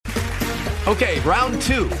Okay, round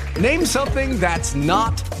two. Name something that's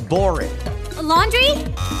not boring. A laundry?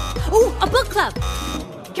 Ooh, a book club.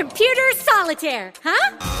 Computer solitaire,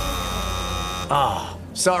 huh? Ah,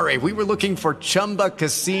 sorry, we were looking for Chumba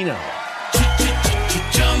Casino.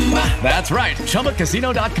 That's right,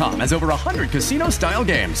 ChumbaCasino.com has over 100 casino-style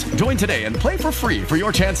games. Join today and play for free for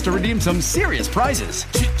your chance to redeem some serious prizes.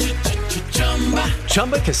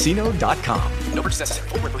 ChumbaCasino.com. No purchase necessary.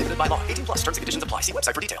 Void where prohibited by law. 18+ terms and conditions apply. See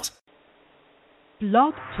website for details.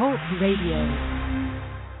 Blog Talk Radio.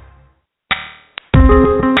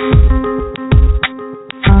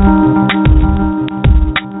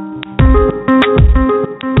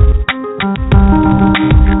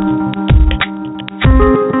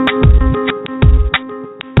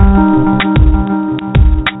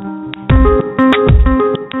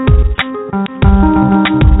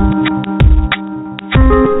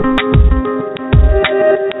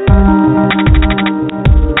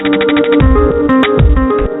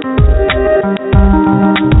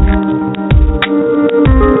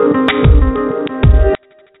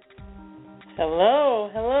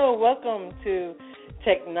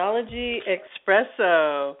 Technology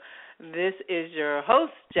Expresso. This is your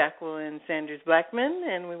host, Jacqueline Sanders Blackman,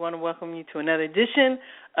 and we want to welcome you to another edition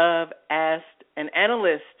of Ask an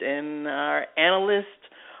Analyst. And our analyst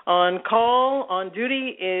on call, on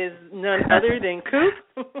duty, is none other than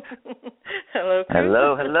Coop. Hello, Coop.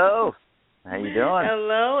 Hello. How you doing?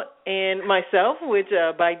 Hello, and myself, which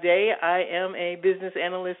by day I am a business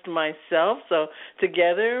analyst myself. So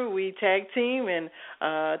together we tag team and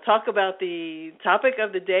talk about the topic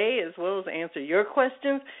of the day as well as answer your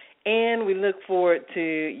questions. And we look forward to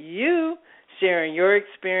you sharing your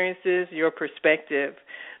experiences, your perspective.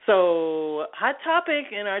 So hot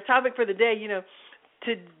topic, and our topic for the day,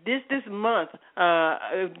 to this month,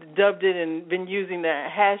 I've dubbed it and been using the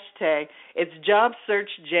hashtag, it's Job Search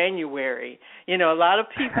January. A lot of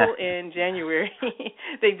people in January,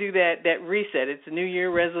 they do that reset. It's a New Year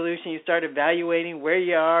resolution. You start evaluating where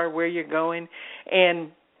you are, where you're going.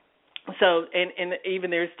 And so, and even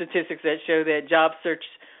there's statistics that show that job search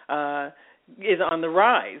is on the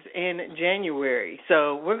rise in January.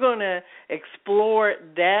 So we're going to explore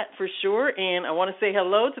that for sure. And I want to say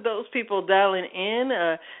hello to those people dialing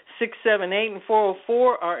in. 678 and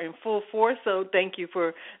 404 are in full force, so thank you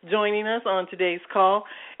for joining us on today's call.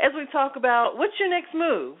 As we talk about what's your next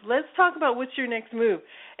move, let's talk about what's your next move,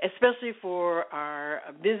 especially for our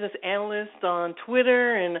business analysts on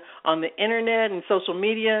Twitter and on the Internet and social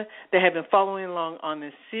media that have been following along on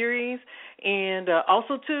this series. And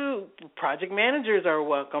also, too, project managers are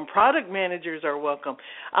welcome. Product managers are welcome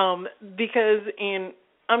because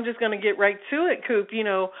I'm just going to get right to it, Coop.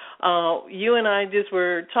 You and I just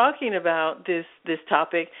were talking about this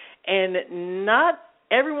topic, and not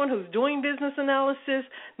everyone who's doing business analysis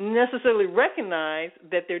necessarily recognize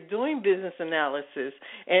that they're doing business analysis,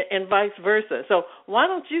 and vice versa. So why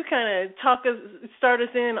don't you kind of start us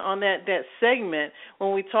in on that segment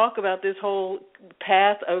when we talk about this whole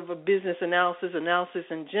path of a business analysis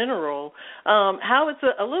in general, how it's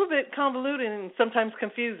a little bit convoluted and sometimes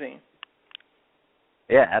confusing.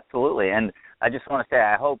 Yeah, absolutely. And I just want to say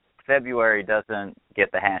I hope February doesn't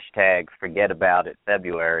get the hashtag forget about it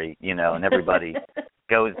February, and everybody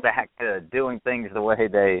goes back to doing things the way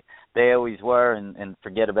they always were and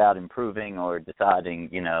forget about improving or deciding,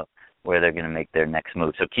 where they're going to make their next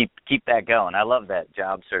move. So keep that going. I love that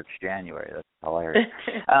Job Search January. That's hilarious.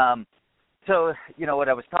 So, what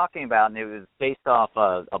I was talking about, and it was based off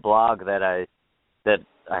a blog that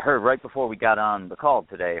I heard right before we got on the call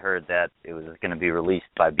today. I heard that it was going to be released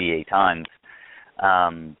by BA Times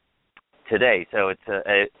today. So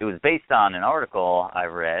it was based on an article I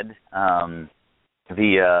read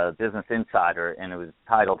via Business Insider, and it was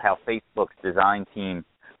titled How Facebook's Design Team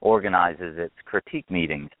Organizes Its Critique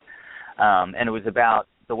Meetings. And it was about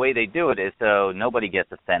the way they do it is so nobody gets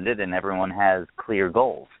offended and everyone has clear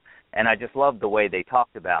goals. And I just loved the way they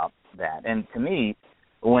talked about that. And to me,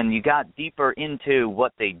 when you got deeper into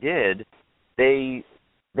what they did, they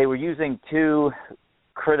were using two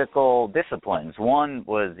critical disciplines. One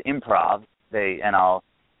was improv.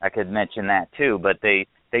 I could mention that too, but they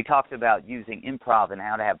talked about using improv and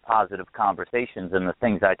how to have positive conversations, and the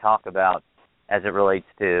things I talk about as it relates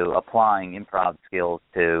to applying improv skills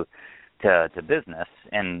to business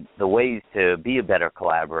and the ways to be a better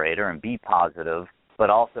collaborator and be positive,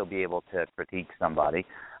 but also be able to critique somebody.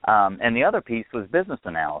 And the other piece was business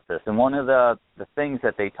analysis. And one of the things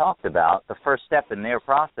that they talked about, the first step in their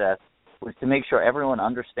process, was to make sure everyone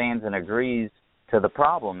understands and agrees to the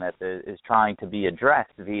problem that is trying to be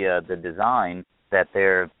addressed via the design that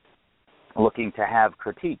they're looking to have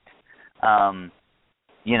critiqued.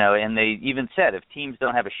 And they even said if teams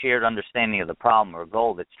don't have a shared understanding of the problem or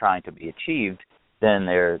goal that's trying to be achieved, then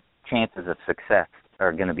their chances of success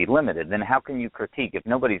are going to be limited. Then how can you critique? If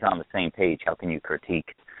nobody's on the same page, how can you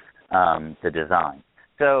critique the design?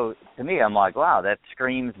 So to me, I'm like, wow, that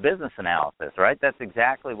screams business analysis, right? That's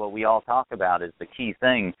exactly what we all talk about is the key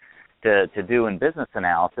thing to do in business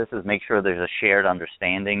analysis is make sure there's a shared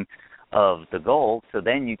understanding of the goal so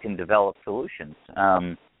then you can develop solutions.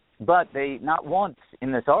 But they, not once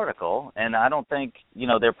in this article, and I don't think,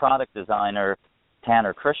 their product designer,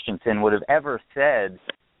 Tanner Christensen, would have ever said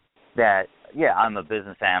that, yeah, I'm a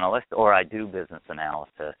business analyst or I do business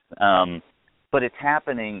analysis. But it's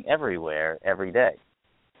happening everywhere, every day.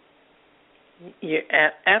 Yeah,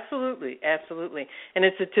 absolutely, absolutely. And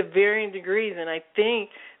it's to varying degrees, and I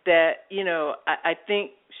think that, I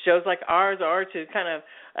think shows like ours are to kind of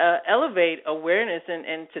elevate awareness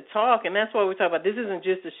and to talk, and that's why we talk about this isn't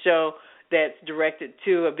just a show that's directed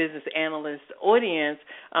to a business analyst audience.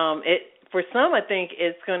 For some, I think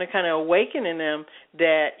it's going to kind of awaken in them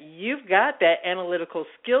that you've got that analytical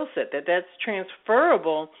skill set, that's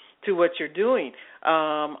transferable to what you're doing.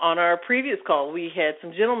 On our previous call, we had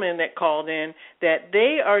some gentlemen that called in that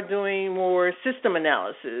they are doing more system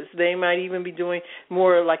analysis. They might even be doing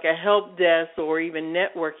more like a help desk or even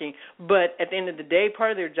networking. But at the end of the day,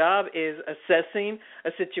 part of their job is assessing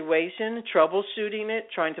a situation, troubleshooting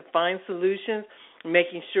it, trying to find solutions,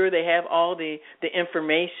 making sure they have all the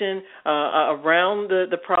information around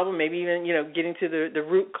the problem, maybe even, getting to the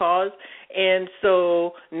root cause. And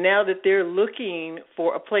so now that they're looking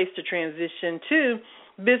for a place to transition to,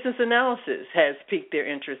 business analysis has piqued their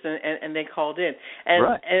interest, and they called in. And,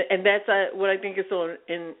 right. and that's what I think is so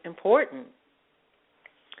important.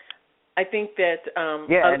 I think that, go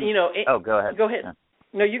ahead. Go ahead. Yeah.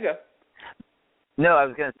 No, you go. No, I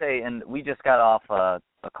was going to say, and we just got off a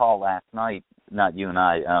call last night, not you and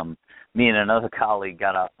I, me and another colleague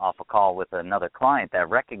got off a call with another client that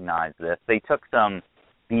recognized this. They took some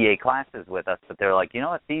BA classes with us, but they're like, you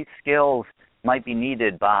know what, these skills might be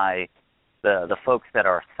needed by the folks that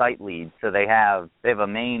are site leads. So they have a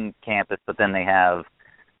main campus, but then they have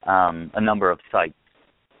a number of sites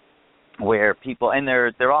where people, and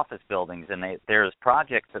they're office buildings, and there's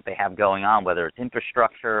projects that they have going on, whether it's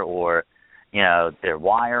infrastructure or, their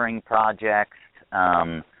wiring projects.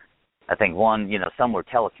 I think one, some were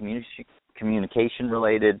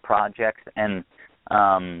telecommunication-related projects, and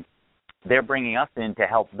they're bringing us in to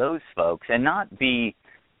help those folks and not be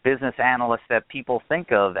business analysts that people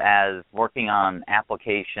think of as working on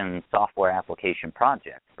software application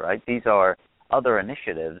projects, right? These are other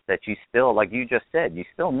initiatives that you still, like you just said, you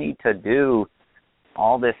still need to do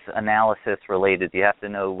all this analysis related. You have to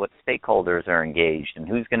know what stakeholders are engaged and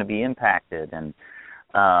who's going to be impacted and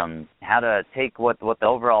how to take what the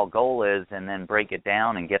overall goal is and then break it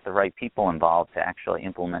down and get the right people involved to actually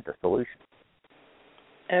implement the solution.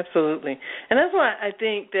 Absolutely. And that's why I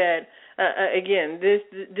think that, again,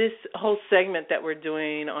 this whole segment that we're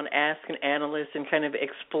doing on Ask an Analyst and kind of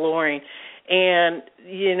exploring and,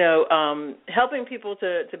 helping people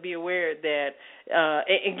to be aware that,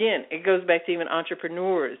 again, it goes back to even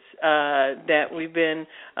entrepreneurs that we've been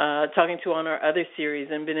talking to on our other series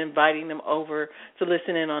and been inviting them over to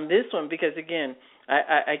listen in on this one because, again,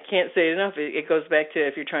 I can't say it enough. It goes back to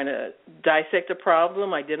if you're trying to dissect a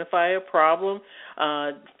problem, identify a problem,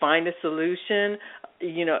 find a solution,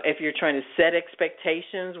 if you're trying to set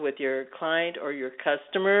expectations with your client or your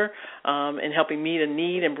customer and helping meet a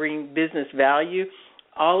need and bring business value,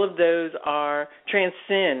 all of those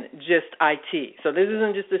transcend just IT. So this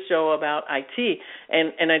isn't just a show about IT.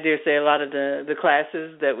 And I dare say a lot of the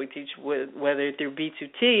classes that we teach, whether through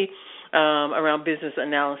B2T, around business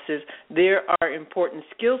analysis, there are important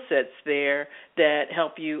skill sets there that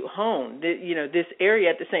help you hone. This area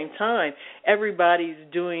at the same time, everybody's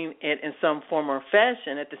doing it in some form or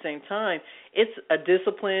fashion. At the same time, it's a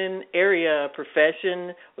discipline area, a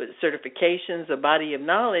profession with certifications, a body of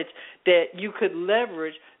knowledge that you could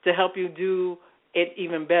leverage to help you do it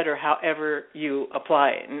even better however you apply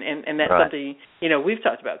it. And that's right. Something, we've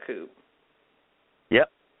talked about, Coop.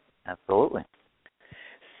 Yep, absolutely.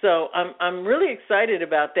 So I'm really excited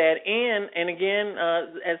about that, and again,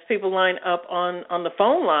 as people line up on the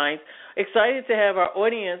phone lines, excited to have our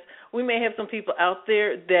audience. We may have some people out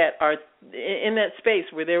there that are in that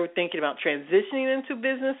space where they were thinking about transitioning into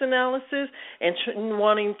business analysis and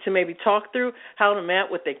wanting to maybe talk through how to map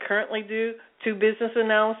what they currently do to business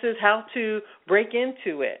analysis, how to break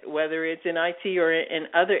into it, whether it's in IT or in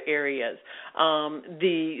other areas.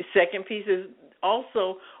 The second piece is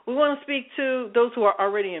also we want to speak to those who are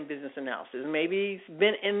already in business analysis, maybe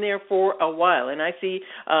been in there for a while. And I see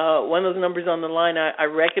one of those numbers on the line I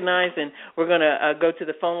recognize, and we're going to go to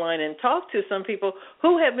the phone line and talk to some people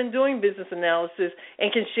who have been doing business analysis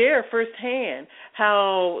and can share firsthand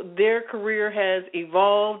how their career has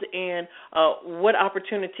evolved and what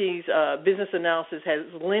opportunities business analysis has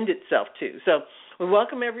lent itself to. So we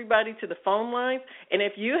welcome everybody to the phone lines, and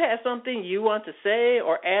if you have something you want to say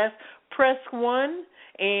or ask, press 1,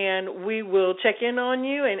 and we will check in on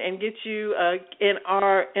you and get you in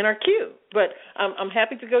our queue. But I'm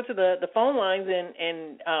happy to go to the phone lines,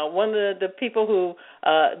 and one of the people who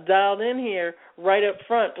dialed in here right up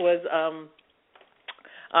front was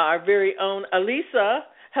our very own Elisa.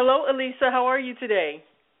 Hello, Elisa. How are you today?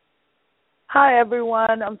 Hi,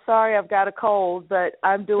 everyone. I'm sorry I've got a cold, but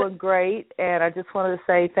I'm doing great. And I just wanted to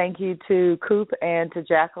say thank you to Coop and to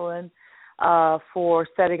Jacqueline for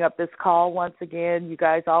setting up this call once again. You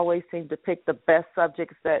guys always seem to pick the best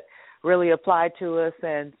subjects that really apply to us,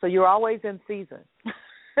 and so you're always in season.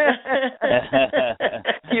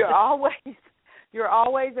 You're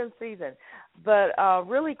always in season. But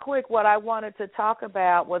really quick, what I wanted to talk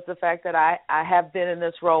about was the fact that I have been in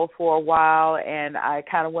this role for a while, and I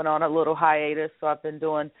kind of went on a little hiatus, so I've been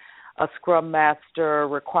doing a Scrum Master,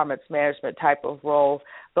 requirements management type of role.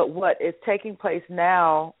 But what is taking place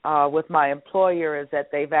now with my employer is that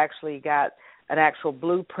they've actually got an actual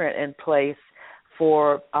blueprint in place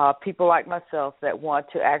for people like myself that want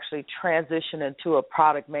to actually transition into a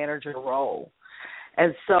product manager role.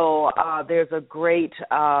 And so there's a great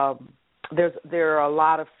there are a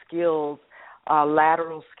lot of skills,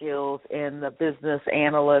 lateral skills in the business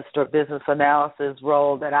analyst or business analysis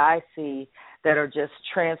role that I see that are just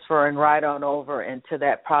transferring right on over into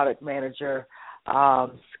that product manager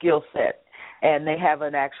skill set. And they have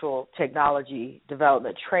an actual technology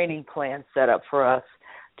development training plan set up for us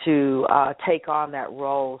to take on that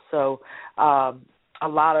role. So a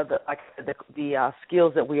lot of the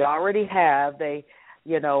skills that we already have, they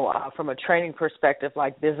from a training perspective,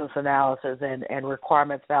 like business analysis and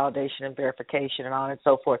requirements validation and verification and on and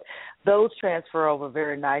so forth, those transfer over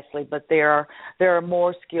very nicely. But there are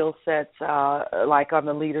more skill sets, like on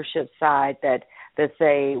the leadership side, that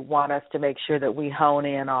they want us to make sure that we hone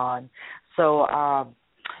in on. So,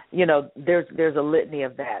 there's a litany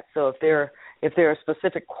of that. So if there are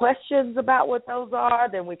specific questions about what those are,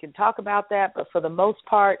 then we can talk about that. But for the most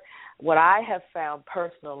part, what I have found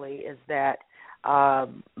personally is that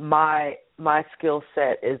my skill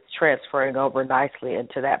set is transferring over nicely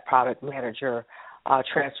into that product manager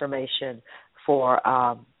transformation for,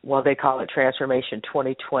 they call it Transformation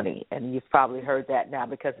 2020. And you've probably heard that now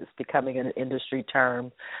because it's becoming an industry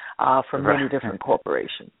term for many different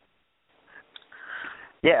corporations.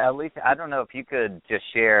 Yeah, Lisa, I don't know if you could just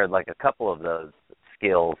share like a couple of those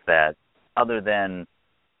skills that, other than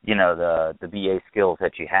the BA skills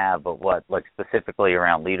that you have, but what, like specifically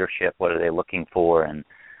around leadership, what are they looking for, and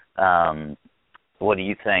what do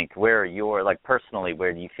you think, where do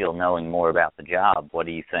you feel knowing more about the job, what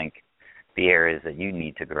do you think the areas that you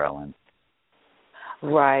need to grow in?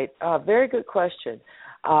 Right. Very good question.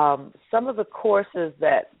 Some of the courses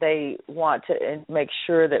that they want to make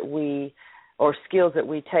sure that or skills that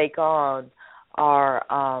we take on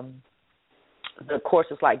are the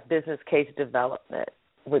courses like business case development,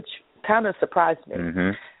 which kind of surprised me.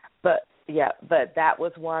 Mm-hmm. But that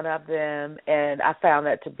was one of them, and I found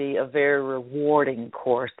that to be a very rewarding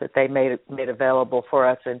course that they made available for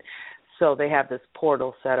us. And so they have this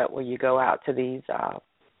portal set up where you go out to these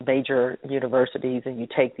major universities and you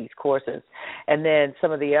take these courses. And then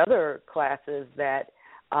some of the other classes that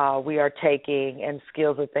we are taking and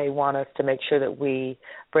skills that they want us to make sure that we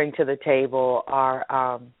bring to the table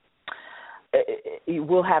are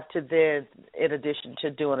we'll have to then, in addition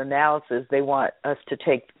to doing analysis, they want us to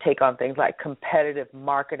take on things like competitive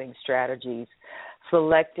marketing strategies,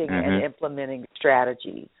 selecting and implementing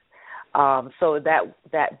strategies. So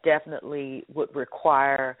that definitely would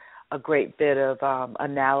require a great bit of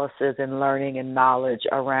analysis and learning and knowledge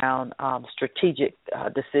around strategic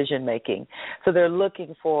decision making. So they're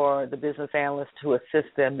looking for the business analyst to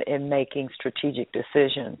assist them in making strategic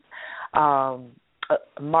decisions.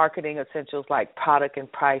 Marketing essentials like product and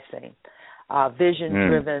pricing,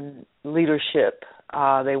 vision-driven leadership,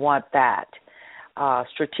 they want that.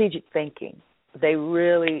 Strategic thinking. They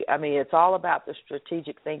really, it's all about the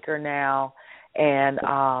strategic thinker now, and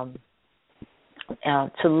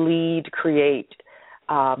to lead, create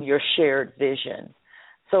your shared vision.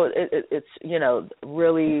 So it's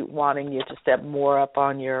really wanting you to step more up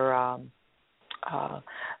on your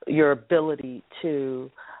ability to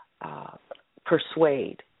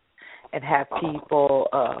persuade and have people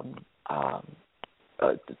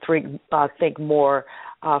think more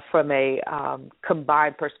from a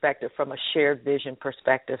combined perspective, from a shared vision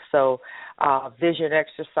perspective. So vision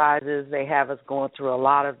exercises, they have us going through a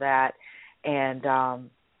lot of that. And,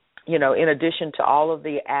 in addition to all of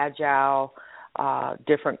the agile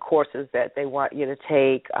different courses that they want you to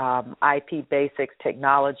take, IP basics,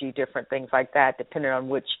 technology, different things like that, depending on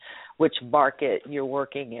which market you're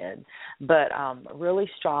working in. But really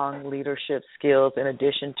strong leadership skills in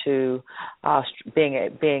addition to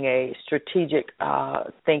being a strategic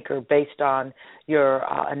thinker based on your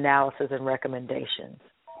analysis and recommendations.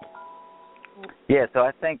 Yeah, so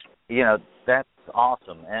I think, that's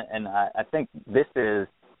awesome. And I think this is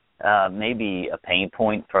maybe a pain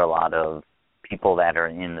point for a lot of people that are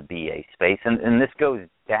in the BA space. And this goes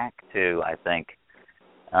back to, I think,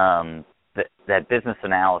 that business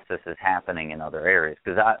analysis is happening in other areas.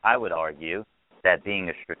 Because I would argue that being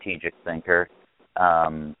a strategic thinker,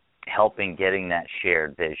 helping getting that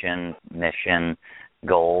shared vision, mission,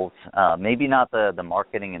 goals, maybe not the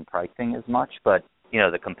marketing and pricing as much, but,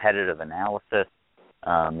 the competitive analysis,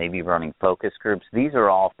 maybe running focus groups. These are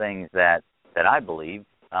all things that I believe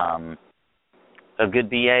a good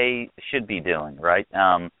BA should be doing, right?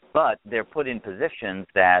 But they're put in positions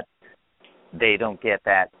that they don't get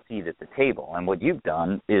that seat at the table. And what you've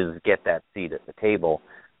done is get that seat at the table,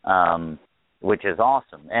 which is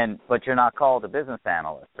awesome. But you're not called a business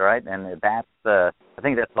analyst, right? And I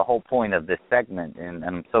think that's the whole point of this segment. And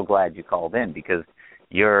I'm so glad you called in, because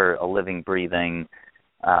you're a living, breathing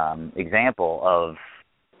example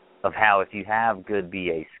of how if you have good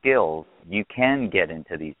BA skills, you can get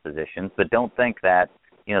into these positions. But don't think that,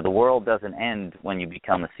 the world doesn't end when you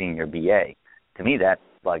become a senior BA. To me, that's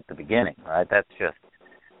like the beginning, right? That's just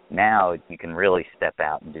now you can really step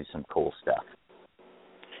out and do some cool stuff.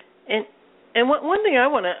 And one thing I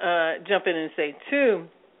want to jump in and say, too,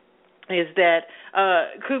 is that,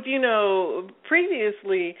 Coop,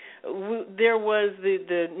 previously there was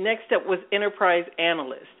the next step was enterprise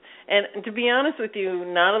analyst. And to be honest with you,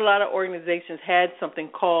 not a lot of organizations had something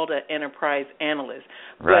called an enterprise analyst.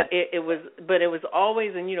 Right. But it was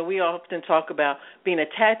always, and we often talk about being a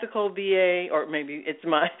tactical BA, or maybe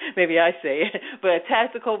I say it, but a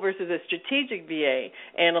tactical versus a strategic BA.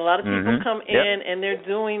 And a lot of people come in and they're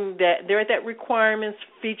doing that. They're at that requirements,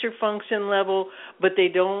 feature function level, but they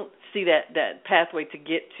don't see that pathway to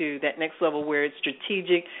get to that next level where it's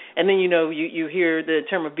strategic. And then you hear the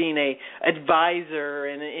term of being a advisor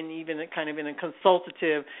and even kind of in a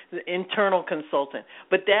consultative internal consultant.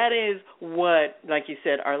 But that is what, like you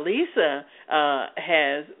said, Arlisa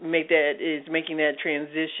is making that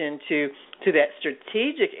transition to that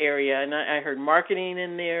strategic area. And I heard marketing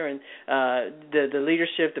in there, and the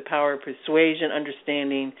leadership, the power of persuasion,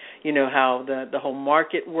 understanding how the whole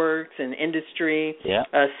market works and industry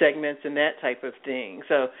segments and that type of thing.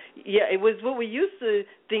 So it was what we used to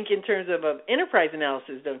think in terms of enterprise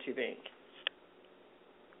analysis, don't you think?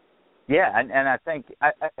 Yeah, and I think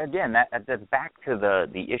again that's back to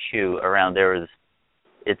the issue around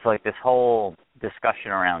it's like this whole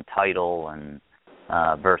discussion around title and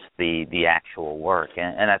versus the actual work,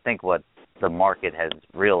 and I think what the market has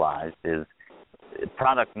realized is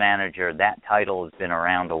product manager, that title has been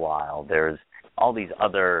around a while. There's all these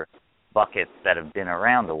other buckets that have been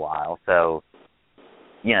around a while. So,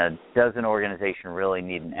 does an organization really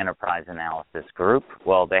need an enterprise analysis group?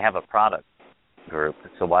 Well, they have a product group,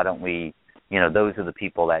 so why don't we, those are the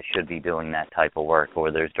people that should be doing that type of work,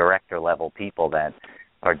 or there's director level people that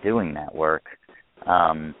are doing that work.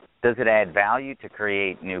 Does it add value to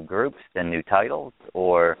create new groups and new titles,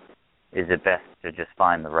 or is it best to just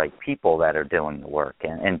find the right people that are doing the work?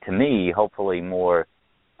 And to me, hopefully more,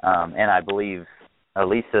 and I believe,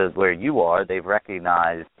 Arlisa, where you are, they've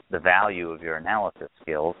recognized the value of your analysis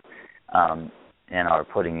skills and are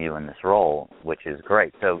putting you in this role, which is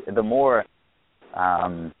great. So the more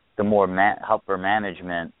upper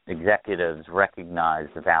management executives recognize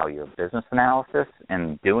the value of business analysis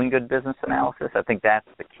and doing good business analysis, I think that's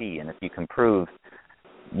the key. And if you can prove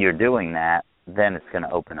you're doing that, then it's going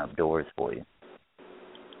to open up doors for you.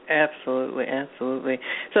 Absolutely.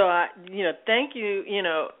 So, thank you,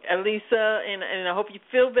 Arlisa, and I hope you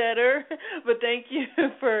feel better. But thank you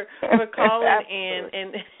for calling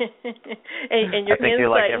and your insight. I think you're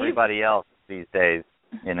like everybody else these days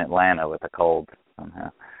in Atlanta with a cold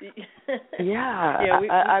somehow.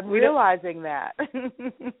 I'm realizing that.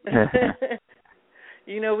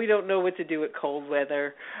 we don't know what to do with cold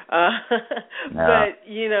weather. No. But,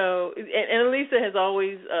 and Elisa has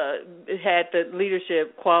always had the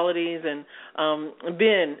leadership qualities and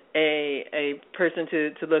been a person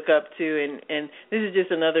to look up to. And this is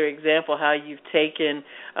just another example how you've taken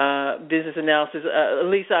business analysis.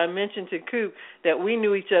 Elisa, I mentioned to Coop that we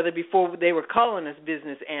knew each other before they were calling us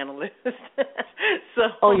business analysts. So,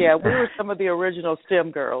 oh, yeah, we were some of the original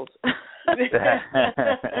STEM girls.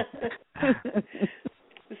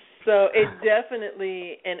 So it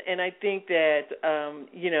definitely, and I think that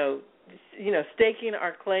staking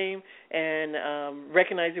our claim and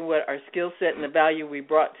recognizing what our skill set and the value we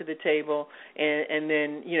brought to the table, and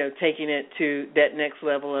then taking it to that next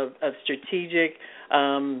level of strategic.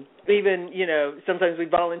 Even sometimes we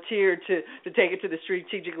volunteered to take it to the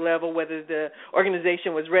strategic level, whether the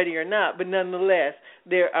organization was ready or not. But nonetheless,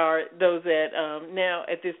 there are those that now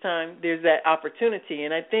at this time there's that opportunity,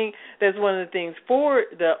 and I think that's one of the things for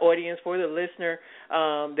the audience, for the listener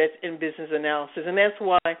that's in business analysis, and that's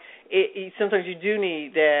why sometimes you do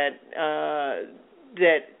need that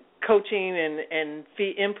coaching and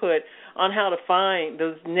fee input on how to find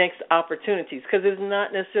those next opportunities, because it's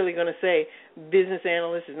not necessarily going to say business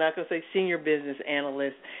analyst, it's not going to say senior business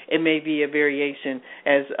analyst. It may be a variation,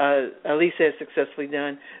 as Elisa has successfully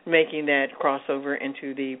done, making that crossover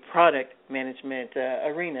into the product management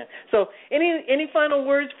arena. So any final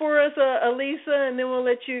words for us, Elisa, and then we'll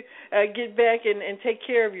let you get back and take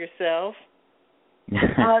care of yourself.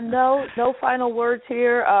 No final words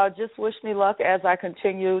here. Just wish me luck as I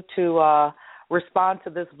continue to respond to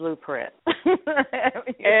this blueprint.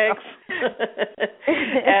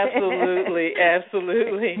 Absolutely.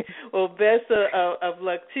 Well, best of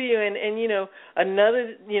luck to you. And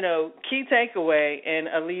another key takeaway, and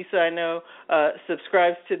Elisa, I know,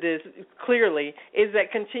 subscribes to this clearly, is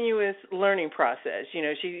that continuous learning process.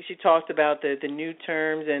 She talked about the new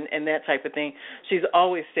terms and that type of thing. She's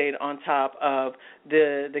always stayed on top of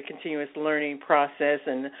the continuous learning process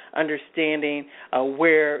and understanding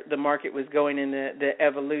where the market was going in the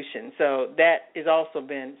evolution. So that has also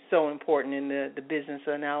been so important in the business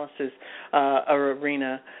analysis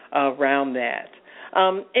arena around that.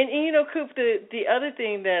 Coop, the other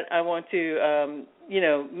thing that I want to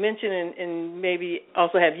mention and maybe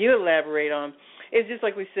also have you elaborate on is just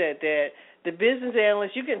like we said, that the business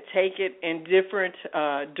analyst, you can take it in different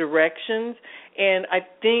directions, and I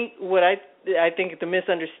think I think the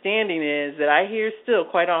misunderstanding is that I hear still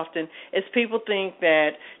quite often is people think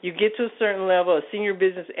that you get to a certain level, a senior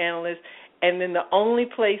business analyst, and then the only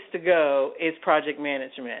place to go is project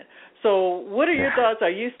management. So what are your thoughts? Do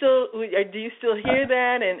you still hear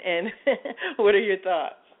that, and what are your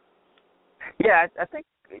thoughts? Yeah, I think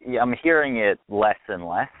I'm hearing it less and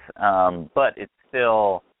less, but it's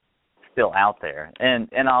still out there. And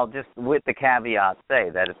I'll just, with the caveat, say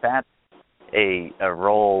that if that's a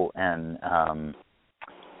role and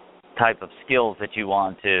type of skills that you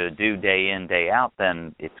want to do day in, day out,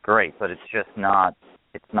 then it's great. But it's just not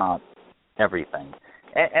everything.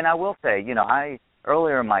 And I will say,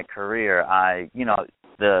 earlier in my career,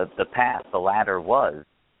 the path, the ladder was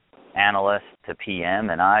analyst to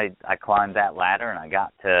PM, and I climbed that ladder and I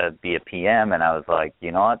got to be a PM, and I was like,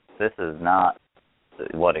 you know what, this is not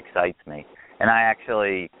what excites me. And I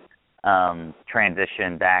actually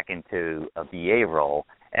transitioned back into a BA role,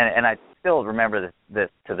 and I still remember this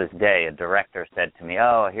to this day. A director said to me,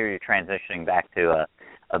 "Oh, I hear you're transitioning back to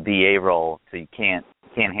a BA role, so you can't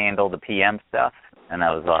handle the PM stuff." And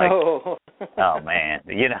I was like, oh man,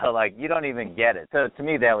 you don't even get it. So to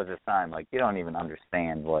me, that was a sign, like, you don't even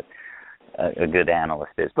understand what a good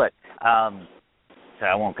analyst is. But so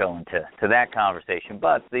I won't go into that conversation.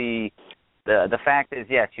 But the fact is,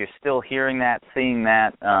 yes, you're still hearing that, seeing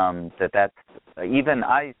that. That's even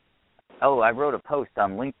I wrote a post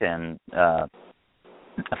on LinkedIn a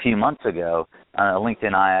few months ago.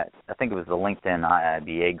 LinkedIn, I think it was the LinkedIn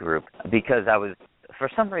IIBA group, because for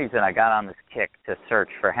some reason, I got on this kick to search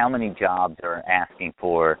for how many jobs are asking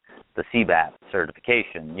for the CBAP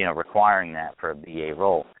certification, requiring that for a BA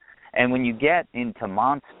role. And when you get into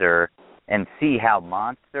Monster and see how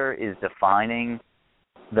Monster is defining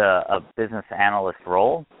a business analyst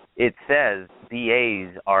role, it says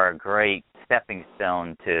BAs are a great stepping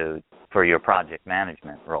stone for your project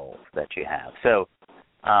management roles that you have. So,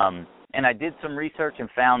 and I did some research and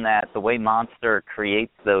found that the way Monster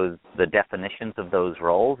creates the definitions of those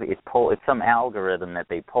roles, it's some algorithm that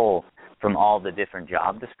they pull from all the different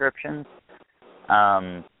job descriptions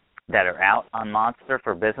that are out on Monster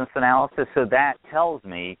for business analysis. So that tells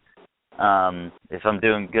me, if I'm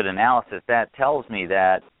doing good analysis, that tells me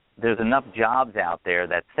that there's enough jobs out there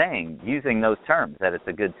that's using those terms, that it's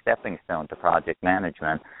a good stepping stone to project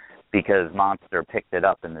management, because Monster picked it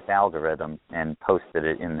up in this algorithm and posted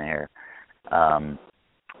it in there,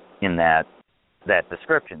 in that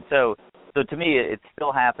description. So to me, it's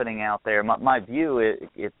still happening out there. My view,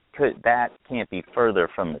 that can't be further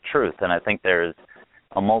from the truth, and I think there's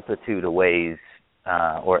a multitude of ways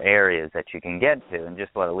or areas that you can get to, and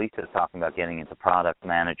just what Elisa is talking about, getting into product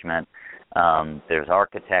management. There's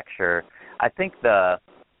architecture. I think the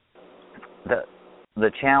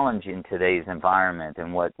challenge in today's environment,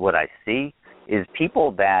 and what I see, is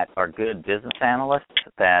people that are good business analysts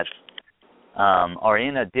that are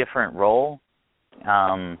in a different role,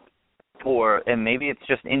 and maybe it's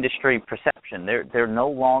just industry perception. They're no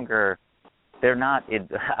longer, they're not.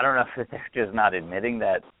 I don't know if they're just not admitting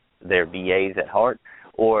that they're BAs at heart,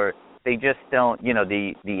 or they just don't.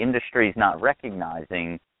 The industry's not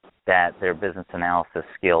recognizing that their business analysis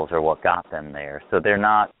skills are what got them there. So they're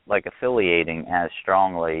not affiliating as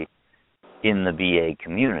strongly in the BA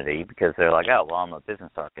community, because they're like, oh, well, I'm a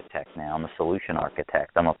business architect now. I'm a solution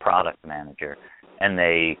architect. I'm a product manager. And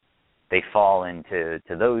they fall into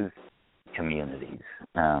those communities.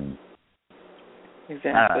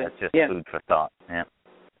 Exactly. I don't know, it's just food for thought. Yeah.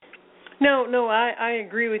 No, I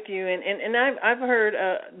agree with you, and I've heard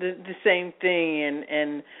the same thing,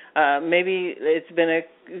 and maybe it's been a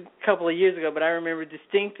couple of years ago, but I remember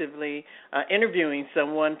distinctively interviewing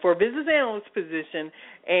someone for a business analyst position,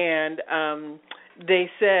 and they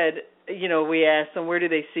said, we asked them where do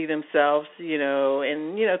they see themselves,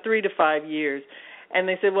 in 3 to 5 years. And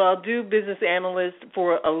they said, well, I'll do business analyst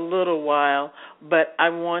for a little while, but I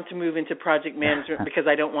want to move into project management because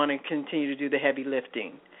I don't want to continue to do the heavy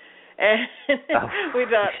lifting. And we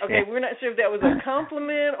thought, okay, we're not sure if that was a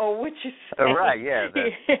compliment or what you said. Right, yeah.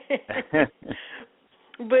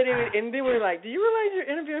 And then we were like, do you realize you're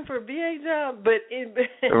interviewing for a BA job? But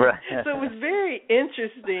right. So it was very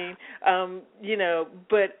interesting,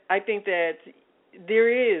 but I think that there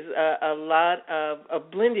is a lot of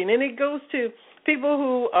blending, and it goes to people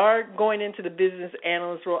who are going into the business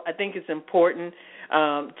analyst role. I think it's important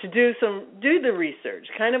to do the research,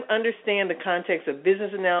 kind of understand the context of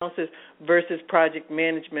business analysis versus project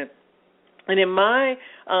management. And in my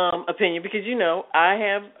opinion, because, I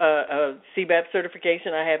have a CBAP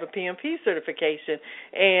certification, I have a PMP certification,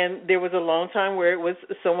 and there was a long time where it was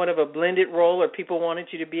somewhat of a blended role, or people wanted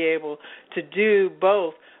you to be able to do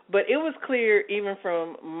both. But it was clear, even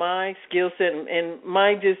from my skill set and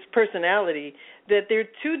my just personality, that they're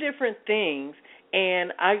two different things.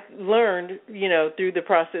 And I learned, through the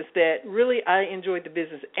process that really I enjoyed the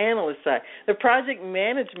business analyst side. The project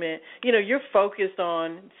management, you're focused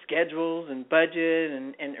on schedules and budget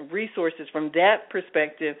and resources from that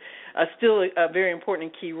perspective, still a very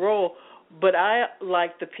important key role. But I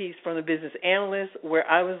like the piece from the business analyst where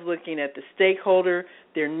I was looking at the stakeholder,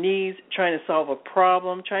 their needs, trying to solve a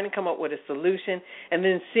problem, trying to come up with a solution, and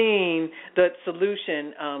then seeing that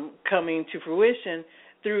solution coming to fruition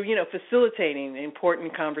through, facilitating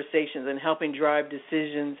important conversations and helping drive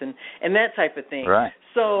decisions and that type of thing. Right.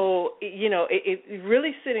 So, it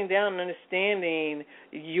really sitting down and understanding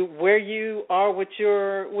where you are, what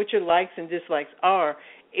your likes and dislikes are.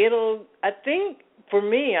 I think, for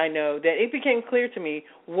me, I know that it became clear to me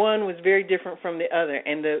one was very different from the other,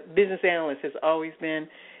 and the business analyst has always been,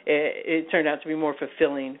 it turned out to be more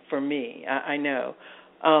fulfilling for me, I know.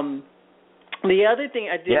 The other thing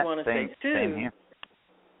I did want to say, too. Same here.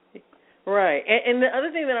 Right. And the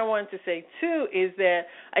other thing that I wanted to say, too, is that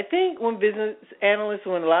I think when business analysts,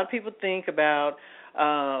 when a lot of people think about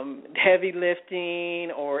heavy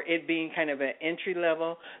lifting or it being kind of an entry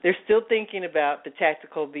level, they're still thinking about the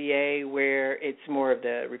tactical BA where it's more of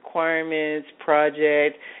the requirements,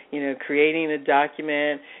 project, creating a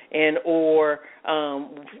document, or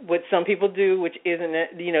what some people do, which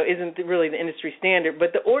isn't really the industry standard,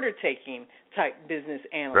 but the order taking type business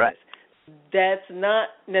analyst. Right. That's not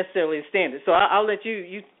necessarily a standard. So I'll let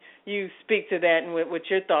you speak to that and what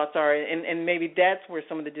your thoughts are, and maybe that's where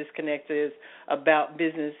some of the disconnect is about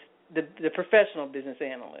business, the professional business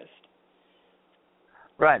analyst.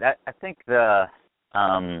 Right. I think the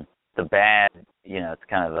bad, it's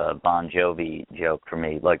kind of a Bon Jovi joke for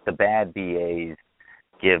me. Like the bad BAs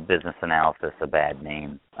give business analysis a bad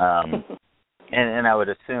name, and I would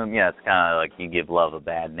assume, it's kind of like you give love a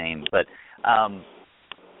bad name, but.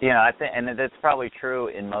 I think, and that's probably true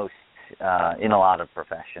in most, in a lot of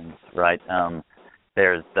professions, right?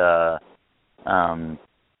 There's the,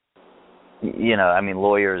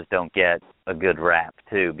 lawyers don't get a good rap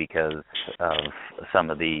too because of some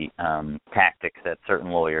of the tactics that certain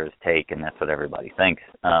lawyers take, and that's what everybody thinks.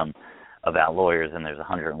 about lawyers, and there's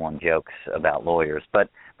 101 jokes about lawyers. But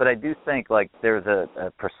I do think like there's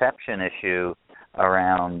a perception issue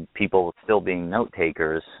around people still being note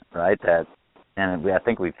takers, right? I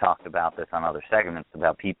think we've talked about this on other segments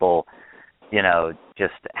about people, you know,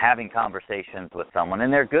 just having conversations with someone,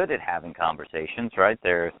 and they're good at having conversations, right?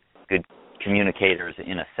 They're good communicators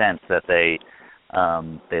in a sense that they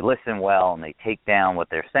listen well and they take down what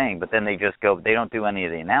they're saying, but then they don't do any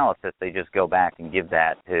of the analysis. They just go back and give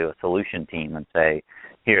that to a solution team and say,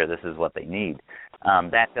 here, this is what they need.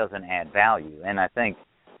 That doesn't add value. And I think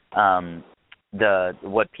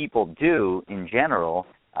what people do in general,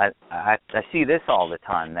 I see this all the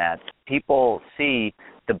time, that people see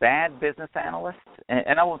the bad business analysts,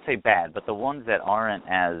 and I won't say bad, but the ones that aren't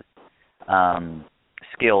as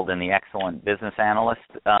skilled in the excellent business analyst,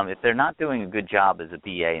 if they're not doing a good job as a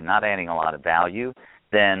BA and not adding a lot of value,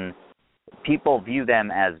 then people view them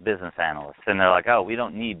as business analysts, and they're like, oh, we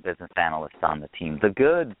don't need business analysts on the team. The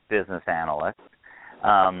good business analysts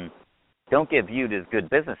don't get viewed as good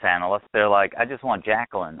business analysts. They're like, I just want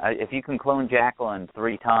Jacqueline. If you can clone Jacqueline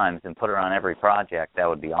 3 times and put her on every project, that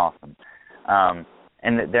would be awesome.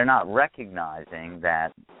 And they're not recognizing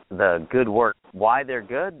that the good work, why they're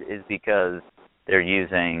good, is because they're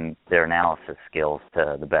using their analysis skills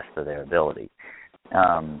to the best of their ability.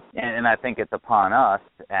 And I think it's upon us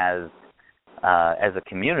as a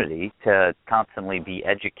community to constantly be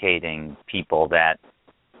educating people that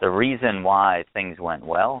the reason why things went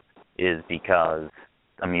well is because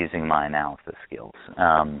I'm using my analysis skills.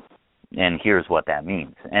 And here's what that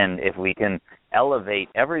means. And if we can elevate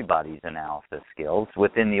everybody's analysis skills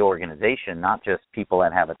within the organization, not just people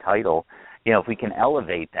that have a title, you know, if we can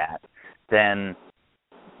elevate that, then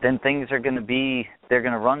things are going to they're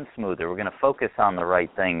going to run smoother. We're going to focus on the right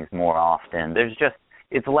things more often.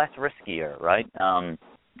 It's less riskier, right,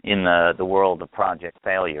 in the world of project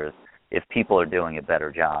failures if people are doing a better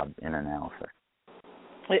job in analysis.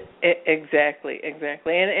 Exactly.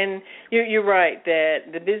 And you're right that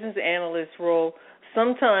the business analyst role,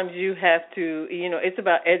 sometimes you have to, you know, it's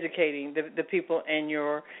about educating the people in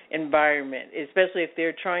your environment, especially if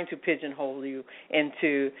they're trying to pigeonhole you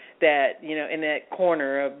into that, you know, in that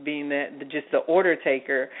corner of being just the order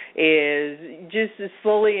taker, is just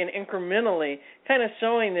slowly and incrementally kind of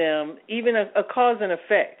showing them even a cause and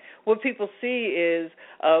effect. What people see is,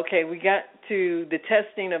 okay, we got to the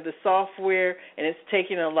testing of the software, and it's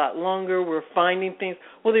taking a lot longer. We're finding things.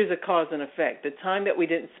 Well, there's a cause and effect. The time that we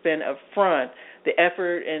didn't spend up front, the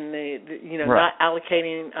effort and right. Not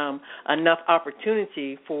allocating enough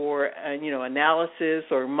opportunity for, analysis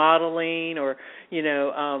or modeling or,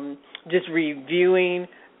 just reviewing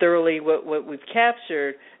thoroughly what we've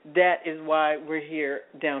captured. That is why we're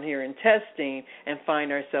down here in testing and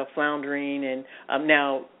find ourselves floundering and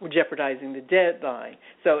now we're jeopardizing the deadline.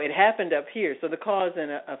 So it happened up here. So the cause and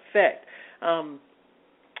effect.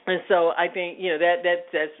 And so I think,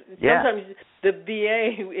 that's sometimes the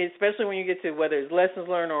BA, especially when you get to whether it's lessons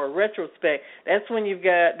learned or a retrospect, that's when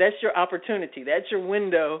that's your opportunity. That's your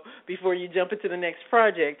window before you jump into the next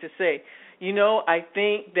project to say, I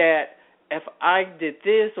think that if I did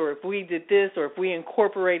this or if we did this or if we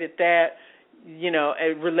incorporated that,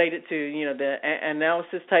 related to, the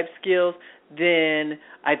analysis type skills, then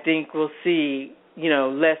I think we'll see,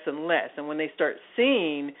 less and less. And when they start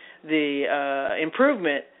seeing the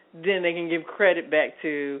improvement, then they can give credit back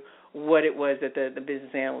to what it was that the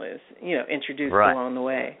business analyst, introduced along the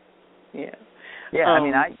way. Yeah. Yeah,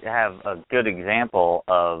 I have a good example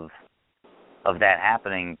of that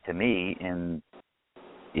happening to me in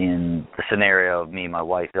the scenario of me and my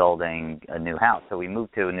wife building a new house. So we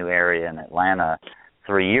moved to a new area in Atlanta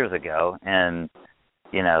 3 years ago, and,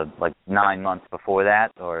 like 9 months before that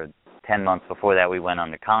or 10 months before that, we went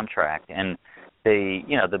under contract. And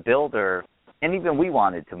the builder, and even we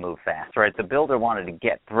wanted to move fast, right? The builder wanted to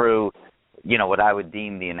get through, what I would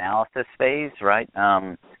deem the analysis phase, right,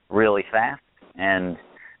 really fast, and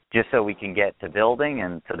just so we can get to building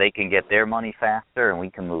and so they can get their money faster and we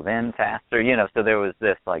can move in faster, so there was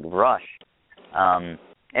this, rush.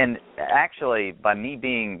 And actually, by me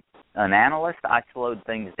being an analyst, I slowed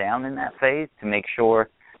things down in that phase to make sure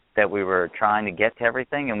that we were trying to get to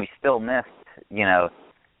everything, and we still missed,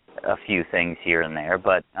 a few things here and there.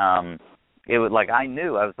 But it was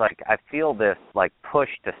I feel this, push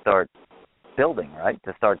to start building, right,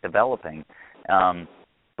 to start developing.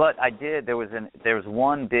 But I did. There was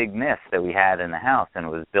one big miss that we had in the house, and it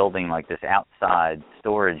was building this outside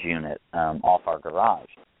storage unit off our garage.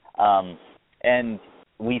 And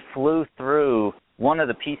we flew through one of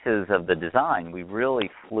the pieces of the design we really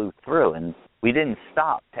flew through, and we didn't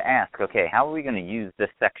stop to ask, okay, how are we going to use this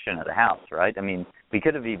section of the house, right? I mean, we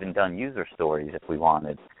could have even done user stories if we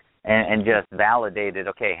wanted, and just validated,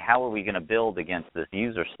 okay, how are we going to build against this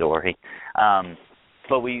user story?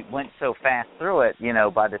 But we went so fast through it, you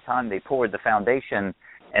know, by the time they poured the foundation,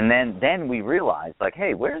 and then we realized, like,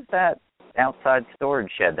 hey, where's that outside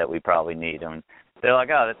storage shed that we probably need? And they're like,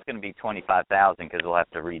 oh, that's going to be $25,000 because we'll have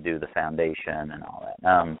to redo the foundation and all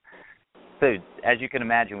that. So as you can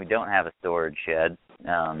imagine, we don't have a storage shed. So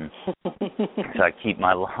I keep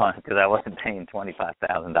my lawn because I wasn't paying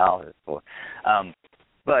 $25,000 for.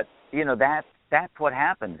 But you know, that's what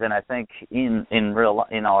happens. And I think in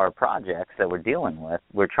our projects that we're dealing with,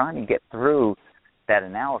 we're trying to get through that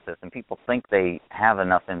analysis, and people think they have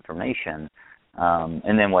enough information.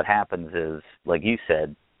 And then what happens is, like you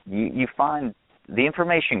said, you find the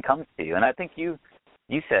information comes to you. And I think you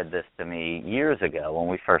said this to me years ago when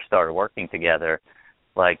we first started working together,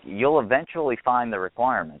 like you'll eventually find the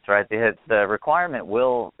requirements, right? The requirement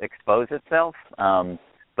will expose itself,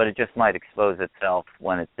 but it just might expose itself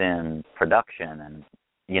when it's in production. And,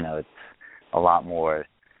 you know, it's a lot more,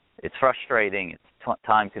 it's frustrating, it's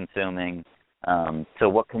time-consuming. So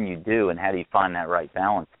what can you do, and how do you find that right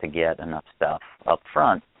balance to get enough stuff up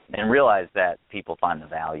front and realize that people find the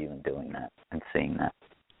value in doing that and seeing that?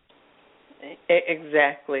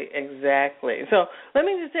 Exactly. So let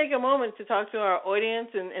me just take a moment to talk to our audience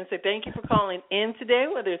and say thank you for calling in today,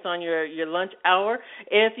 whether it's on your lunch hour.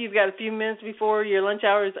 If you've got a few minutes before your lunch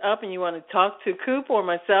hour is up and you want to talk to Coop or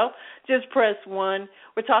myself, just press 1.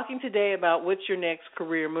 We're talking today about what's your next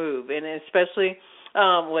career move, and especially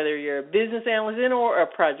whether you're a business analyst or a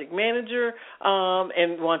project manager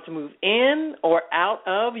and want to move in or out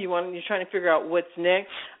of, you're trying to figure out what's next.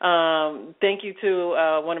 Thank you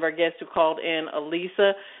to one of our guests who called in,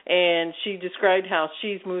 Elisa, and she described how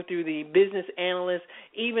she's moved through the business analyst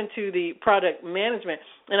even to the product management.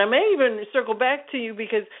 And I may even circle back to you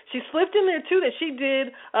because she slipped in there too that she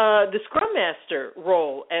did the Scrum Master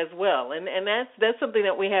role as well, and that's something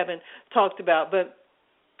that we haven't talked about. But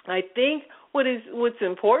I think what's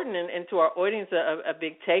important, and to our audience a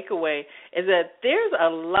big takeaway, is that there's a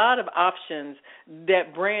lot of options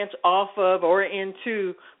that branch off of or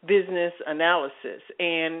into business analysis.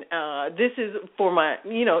 And this is for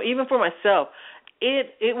even for myself,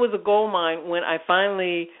 it was a gold mine when I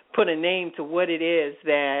finally put a name to what it is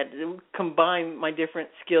that combined my different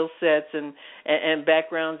skill sets and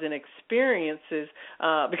backgrounds and experiences,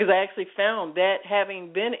 because I actually found that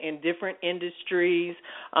having been in different industries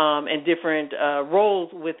and different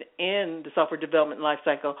roles within the software development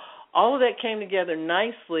lifecycle, all of that came together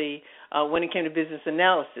nicely when it came to business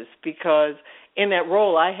analysis, because in that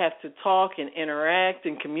role I have to talk and interact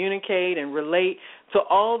and communicate and relate to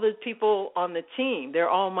all the people on the team. They're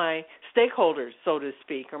all my stakeholders, so to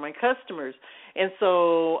speak, or my customers. And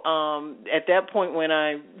so at that point when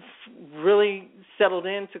I really settled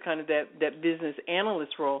into kind of that business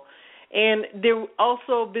analyst role, and there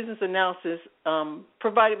also business analysis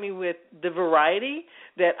provided me with the variety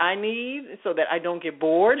that I need so that I don't get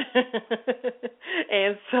bored.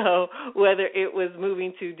 And so whether it was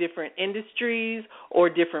moving to different industries or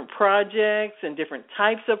different projects and different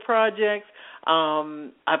types of projects,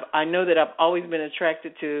 I know that I've always been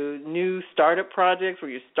attracted to new startup projects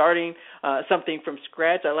where you're starting something from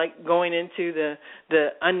scratch. I like going into the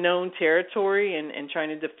unknown territory and trying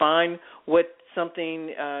to define what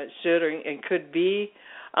something should and could be.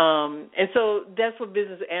 And so that's what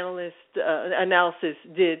business analysis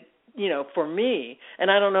did, for me. And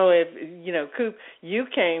I don't know if, Coop, you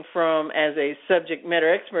came from as a subject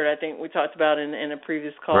matter expert, I think we talked about in a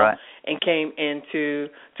previous call, right, and came into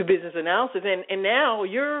business analysis. And now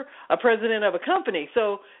you're a president of a company.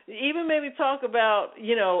 So even maybe talk about,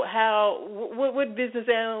 how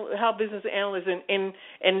business analysts,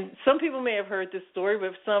 and some people may have heard this story,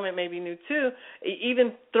 but some it may be new too,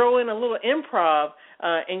 even throw in a little improv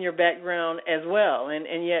in your background as well.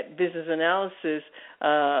 And yet business analysis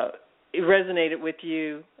it resonated with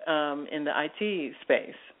you in the IT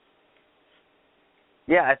space.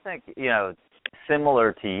 Yeah, I think,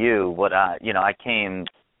 similar to you, what I came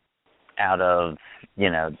out of,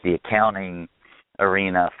 the accounting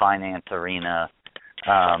arena, finance arena,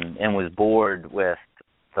 and was bored with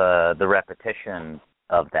the repetition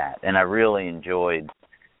of that. And I really enjoyed,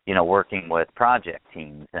 working with project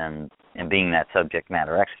teams and being that subject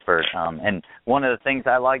matter expert. And one of the things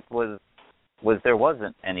I liked was there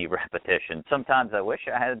wasn't any repetition. Sometimes I wish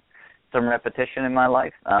I had some repetition in my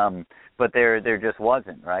life, but there just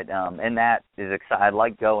wasn't, right? And that is exciting. I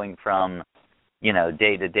like going from,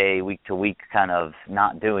 day to day, week to week, kind of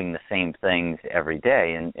not doing the same things every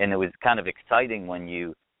day. And it was kind of exciting when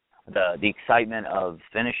the excitement of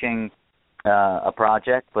finishing a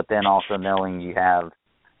project, but then also knowing you have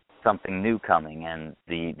something new coming, and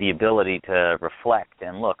the ability to reflect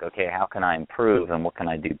and look, okay, how can I improve and what can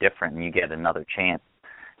I do different? And you get another chance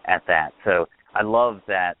at that. So I love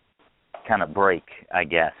that kind of break, I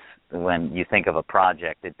guess. When you think of a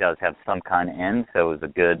project, it does have some kind of end, so it was a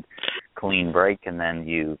good, clean break, and then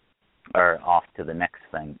you are off to the next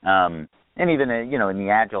thing. And even, in the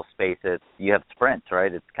Agile space, you have sprints,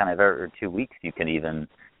 right? It's kind of every 2 weeks you can even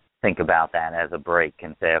think about that as a break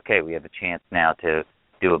and say, okay, we have a chance now to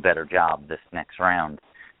do a better job this next round.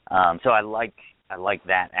 So I like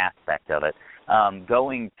that aspect of it.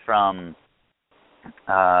 Going from,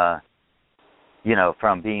 from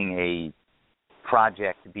being a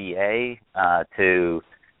project BA to,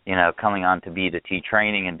 coming on to B2T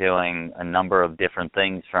training and doing a number of different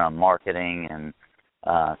things from marketing and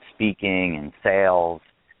speaking and sales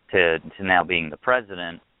to now being the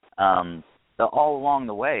president, all along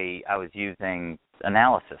the way I was using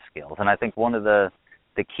analysis skills. And I think one of the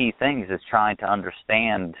key things is trying to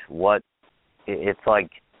understand what it's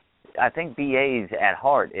like. I think BAs at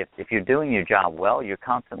heart, if you're doing your job well, you're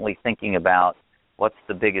constantly thinking about what's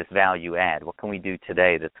the biggest value add? What can we do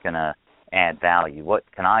today that's going to add value? What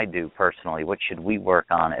can I do personally? What should we work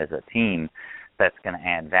on as a team that's going to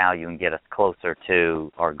add value and get us closer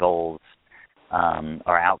to our goals,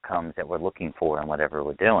 our outcomes that we're looking for in whatever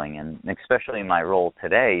we're doing? And especially in my role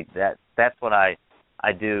today, that's what I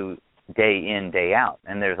do day in, day out.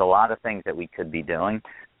 And there's a lot of things that we could be doing,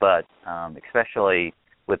 but especially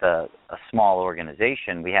with a small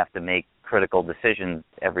organization, we have to make critical decisions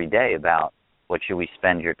every day about what should we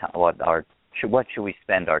spend what should we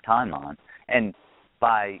spend our time on. And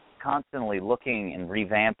by constantly looking and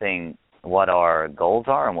revamping what our goals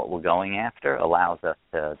are and what we're going after allows us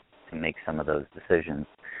to make some of those decisions.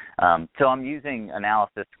 So I'm using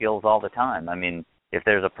analysis skills all the time. I mean, if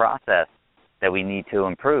there's a process that we need to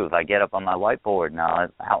improve, I get up on my whiteboard and I'll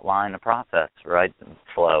outline a process, right,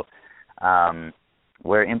 flow.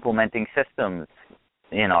 We're implementing systems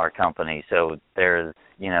in our company, so there's,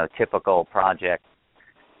 typical project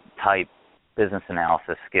type business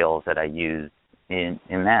analysis skills that I use in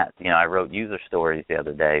that. I wrote user stories the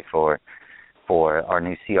other day for our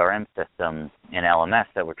new CRM system in LMS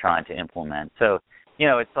that we're trying to implement. So,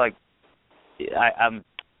 it's like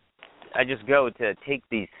I just go to take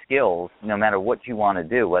these skills, no matter what you want to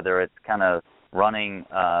do, whether it's kind of running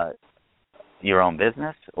your own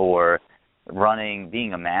business or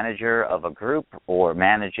being a manager of a group or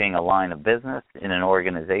managing a line of business in an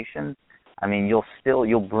organization. I mean, you'll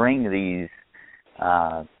bring these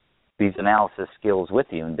analysis skills with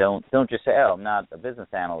you, and don't just say, oh, I'm not a business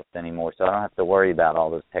analyst anymore, so I don't have to worry about all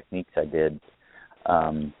those techniques I did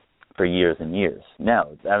for years and years.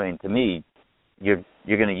 No, I mean, to me, you're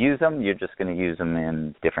going to use them. You're just going to use them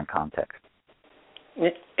in different contexts.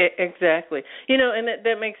 Exactly. And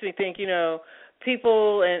that makes me think,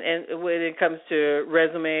 people, and when it comes to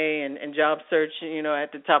resume and job search,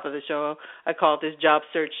 at the top of the show, I call it this job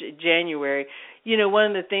search January. One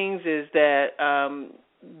of the things is that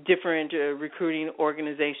different recruiting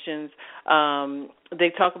organizations, they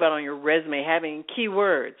talk about on your resume having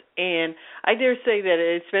keywords. And I dare say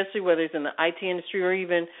that, especially whether it's in the IT industry or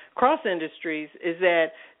even cross industries, is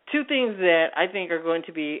that two things that I think are going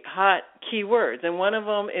to be hot keywords. And one of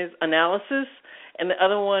them is analysis, and the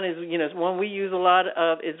other one is, one we use a lot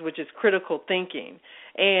of which is critical thinking.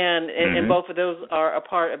 And both of those are a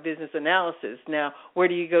part of business analysis. Now, where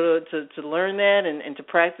do you go to learn that and to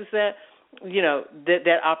practice that?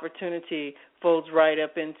 That opportunity folds right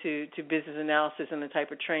up into business analysis and the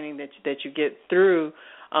type of training that you get through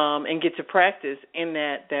and get to practice in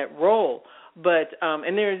that role. But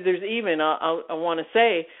and there's even, I want to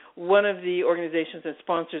say, one of the organizations that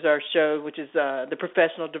sponsors our show, which is the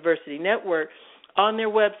Professional Diversity Network, on their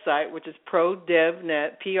website, which is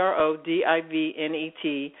ProDivNet,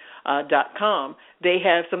 PRODIVNET.com, they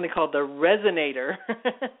have something called the Resonator,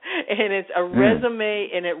 and it's a resume,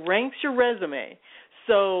 and it ranks your resume.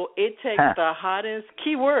 So it takes the hottest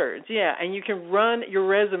keywords, and you can run your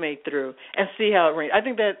resume through and see how it ranks. I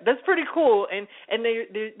think that's pretty cool, and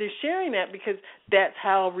they're sharing that because that's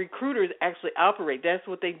how recruiters actually operate. That's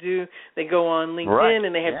what they do. They go on LinkedIn, right,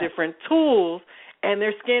 and they have different tools, and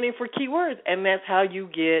they're scanning for keywords, and that's how you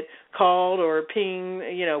get called or pinged,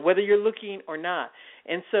 whether you're looking or not.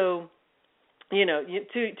 And so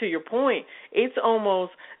to your point, it's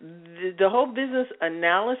almost the whole business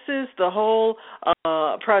analysis, the whole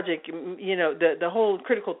project, the whole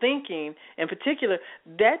critical thinking in particular,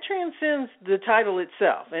 that transcends the title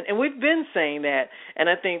itself. And we've been saying that, and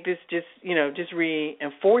I think this just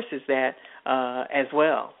reinforces that as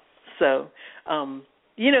well. So,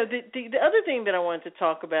 the other thing that I wanted to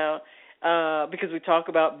talk about, because we talk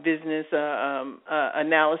about business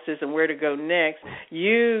analysis and where to go next, as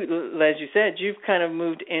you said, you've kind of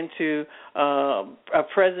moved into a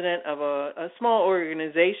president of a small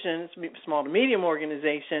organization, small to medium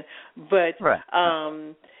organization, but right.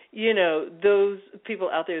 Those people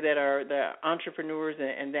out there that are the entrepreneurs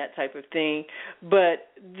and that type of thing. But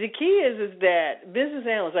the key is that business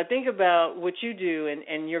analysts, I think about what you do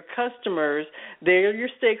and your customers, they're your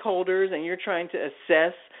stakeholders, and you're trying to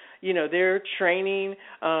assess their training,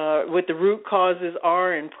 what the root causes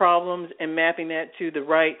are and problems, and mapping that to the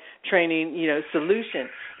right training, solution.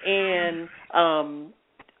 And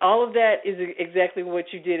all of that is exactly what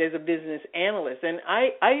you did as a business analyst. And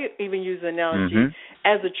I even use the analogy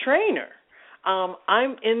as a trainer.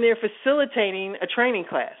 I'm in there facilitating a training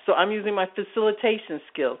class. So I'm using my facilitation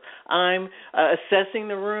skills. I'm assessing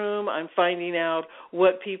the room. I'm finding out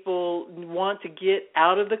what people want to get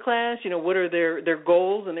out of the class, what are their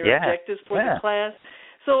goals and their objectives for the class.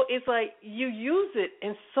 So it's like you use it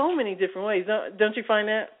in so many different ways. Don't you find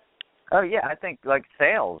that? Oh, yeah. I think like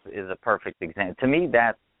sales is a perfect example. To me,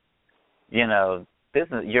 that's,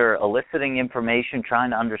 business. You're eliciting information,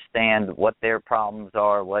 trying to understand what their problems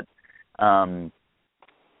are, what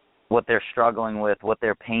they're struggling with, what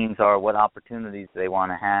their pains are, what opportunities they want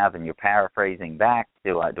to have, and you're paraphrasing back.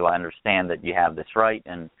 Do I understand that you have this right?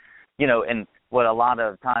 And and what a lot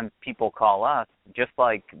of times people call us, just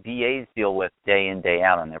like VAs deal with day in, day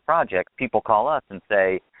out on their projects, people call us and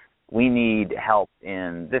say, we need help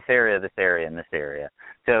in this area, and this area.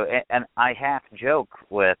 So, and I half joke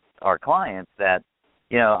with our clients that,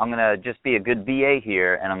 I'm going to just be a good VA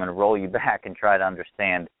here, and I'm going to roll you back and try to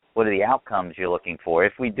understand what are the outcomes you're looking for.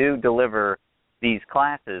 If we do deliver these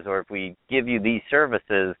classes, or if we give you these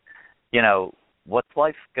services, what's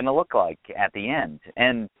life going to look like at the end?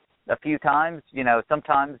 And a few times,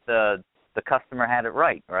 sometimes the customer had it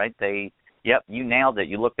right? You nailed it.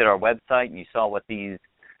 You looked at our website and you saw what these,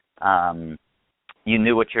 you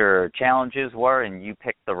knew what your challenges were and you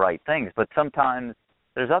picked the right things. But sometimes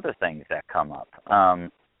there's other things that come up.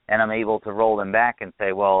 And I'm able to roll them back and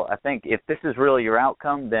say, well, I think if this is really your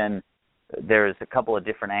outcome, then there's a couple of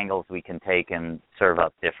different angles we can take and serve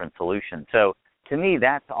up different solutions. So to me,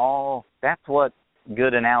 that's what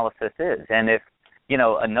good analysis is. And if,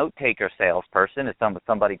 a note-taker salesperson, if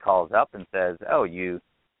somebody calls up and says, oh, you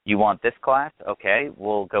want this class? Okay,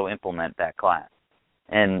 we'll go implement that class.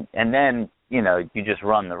 And then, you just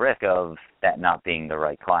run the risk of that not being the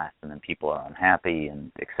right class, and then people are unhappy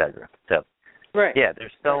and et cetera. So, right. Yeah,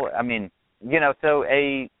 there's still, so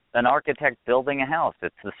an architect building a house,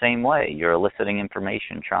 it's the same way. You're eliciting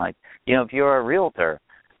information, if you're a realtor,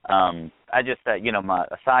 a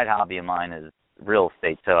side hobby of mine is real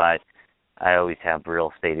estate, so I always have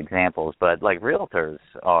real estate examples, but like realtors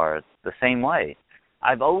are the same way.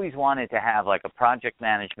 I've always wanted to have like a project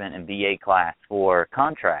management and VA class for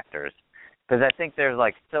contractors, because I think there's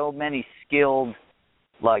like so many skilled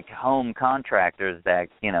like home contractors that,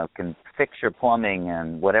 can fix your plumbing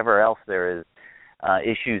and whatever else there is,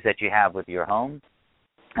 issues that you have with your home.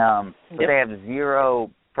 But they have zero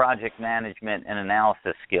project management and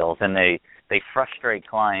analysis skills, and they frustrate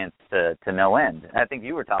clients to no end. I think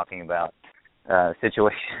you were talking about a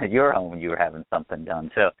situation at your home when you were having something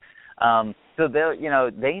done. So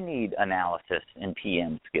they need analysis and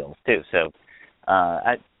PM skills too. So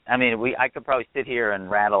I could probably sit here and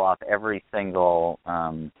rattle off every single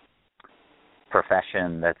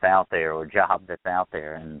profession that's out there or job that's out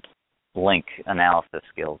there and link analysis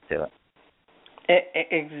skills to it.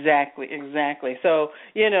 Exactly. So,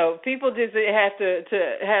 people just have to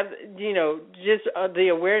have, just the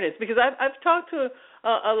awareness, because I've talked to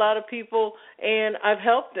a lot of people, and I've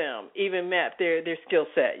helped them even map their skill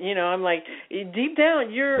set. I'm like, deep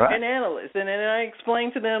down, you're an analyst, and then I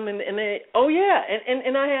explain to them, and they,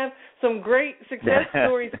 and I have some great success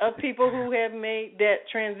stories of people who have made that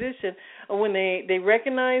transition when they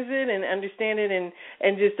recognize it and understand it,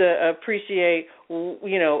 and just appreciate,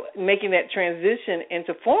 making that transition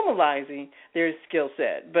into formalizing their skill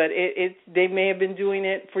set. But they may have been doing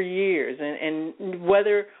it for years, and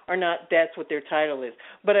whether or not that's what their title is.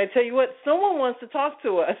 But I tell you what, someone wants to talk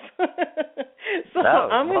to us.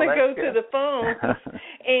 I'm going to go to the phone.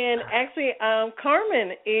 And actually,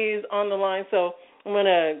 Carmen is on the line. So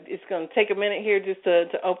It's gonna take a minute here just to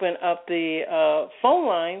open up the phone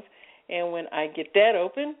lines, and when I get that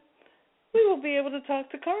open, we will be able to talk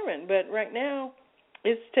to Carmen. But right now,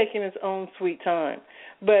 it's taking its own sweet time.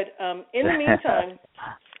 But in the meantime,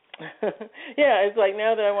 yeah, it's like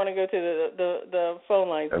now that I want to go to the phone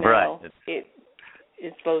lines now, right.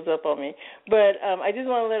 It slows up on me. But I just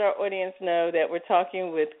want to let our audience know that we're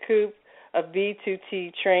talking with Coop of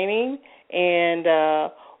B2T Training, and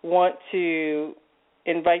want to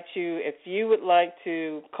invite you, if you would like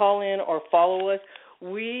to call in or follow us.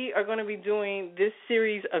 We are going to be doing this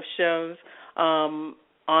series of shows on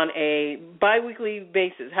a biweekly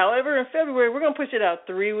basis. However, in February, we're going to push it out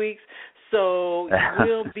 3 weeks. So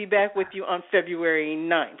we'll be back with you on February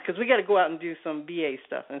 9th, because we got to go out and do some BA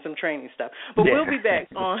stuff and some training stuff. But we'll be back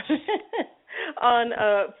on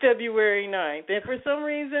February 9th. And for some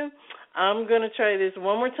reason, I'm going to try this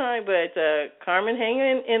one more time, but Carmen, hang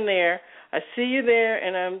in there. I see you there,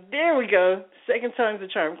 and there we go. Second time's the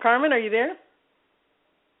charm. Carmen, are you there?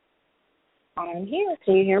 I'm here.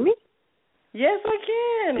 Can you hear me? Yes, I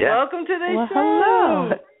can. Yeah. Welcome to the show.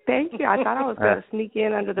 Hello. Thank you. I thought I was going to sneak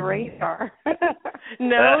in under the radar.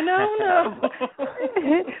 No.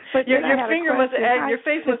 But your finger must have, your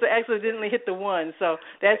face must have accidentally hit the one, so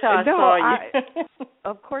that's how I saw you.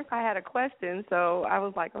 Of course, I had a question, so I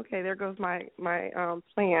was like, okay, there goes my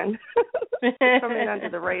plan. Come in under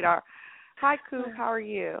the radar. Hi, Coop. How are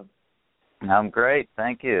you? I'm great.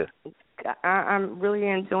 Thank you. I'm really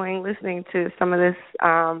enjoying listening to some of this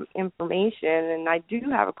information, and I do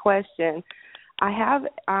have a question. I'm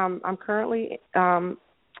currently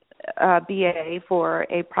a BA for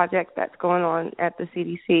a project that's going on at the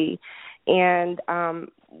CDC, and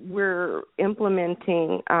we're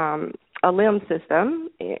implementing a LIMS system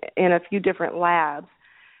in a few different labs.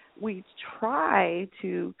 We try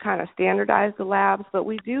to kind of standardize the labs, but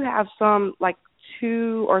we do have some, like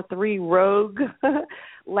 2 or 3 rogue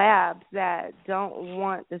labs that don't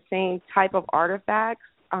want the same type of artifacts.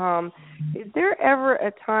 Is there ever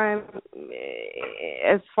a time,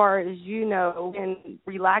 as far as you know, when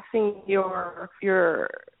relaxing your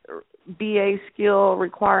BA skill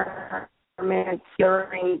requirements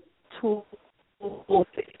during tools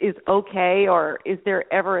is okay, or is there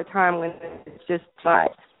ever a time when it's just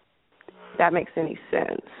like, that makes any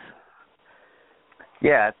sense?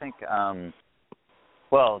 Yeah, I think,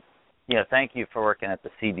 thank you for working at the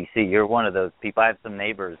CDC. You're one of those people. I have some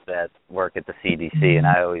neighbors that work at the CDC, and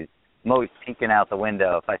I'm always peeking out the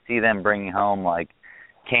window. If I see them bringing home, like,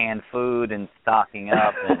 canned food and stocking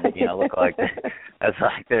up and, look like that's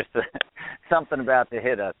like there's something about to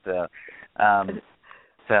hit us. So I'm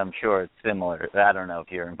sure it's similar. I don't know if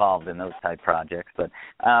you're involved in those type projects, but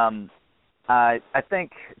I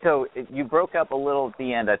think so. You broke up a little at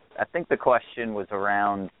the end. I think the question was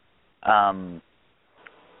around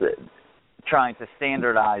trying to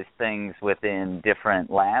standardize things within different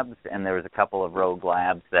labs, and there was a couple of rogue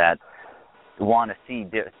labs that want to see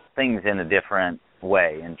things in a different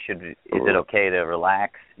way. And is it okay to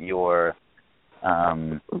relax your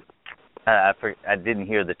I didn't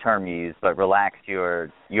hear the term you used, but relax your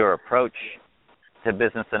approach to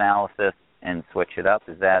business analysis and switch it up?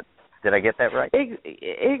 Did I get that right?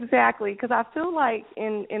 Exactly, because I feel like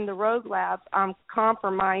in the rogue labs, I'm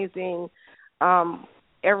compromising a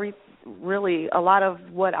lot of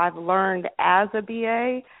what I've learned as a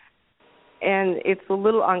BA, and it's a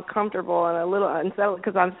little uncomfortable and a little unsettled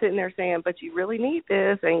because I'm sitting there saying, but you really need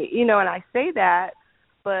this, and and I say that,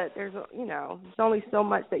 but there's only so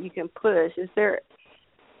much that you can push. Is there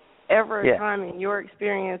ever a time in your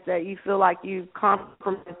experience that you feel like you've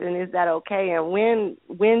compromised, and is that okay? And when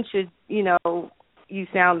should you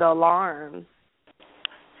sound the alarms?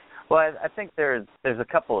 Well, I think there's a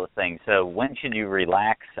couple of things. So when should you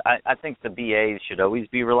relax? I think the BAs should always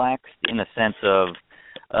be relaxed in a sense of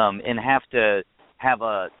and have to have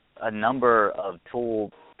a number of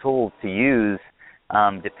tools to use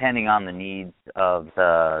depending on the needs of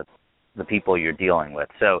the people you're dealing with.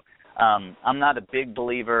 So I'm not a big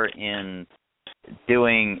believer in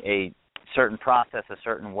doing a certain process a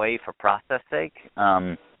certain way for process sake.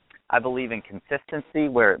 I believe in consistency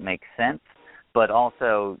where it makes sense, but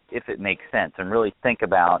also if it makes sense, and really think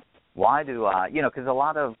about why do I, because a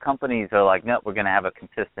lot of companies are like, no, we're going to have a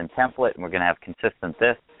consistent template and we're going to have consistent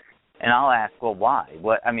this. And I'll ask, well, why?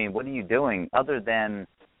 What are you doing other than,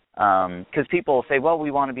 because people will say, well, we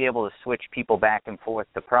want to be able to switch people back and forth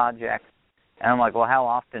to projects. And I'm like, well, how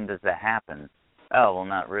often does that happen? Oh, well,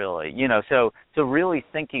 not really. So really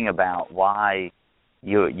thinking about why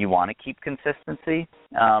you want to keep consistency.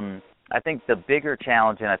 I think the bigger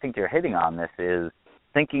challenge, and I think you're hitting on this, is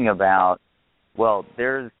thinking about Well,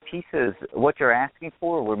 there's pieces. What you're asking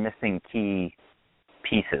for, we're missing key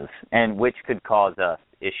pieces, and which could cause us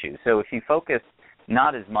issues. So if you focus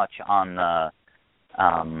not as much on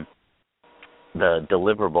the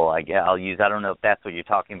deliverable, I don't know if that's what you're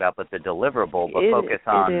talking about, but the deliverable, but focus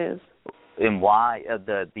on in why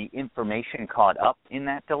the information caught up in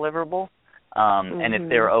that deliverable, and if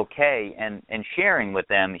they're okay, and sharing with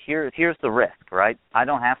them, here's the risk, right? I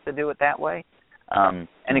don't have to do it that way. And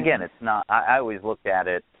again, it's not, I always looked at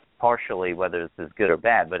it partially, whether this is good or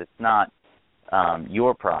bad, but it's not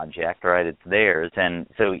your project, right? It's theirs. And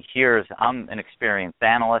so I'm an experienced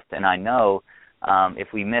analyst, and I know if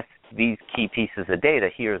we miss these key pieces of data,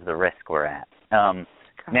 here's the risk we're at.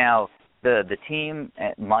 Now, the team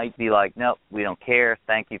might be like, nope, we don't care,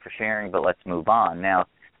 thank you for sharing, but let's move on. Now,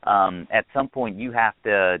 at some point, you have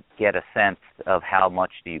to get a sense of how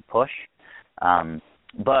much do you push.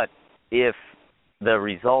 But if the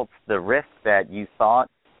results, the risk that you thought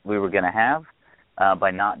we were going to have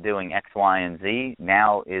by not doing X, Y, and Z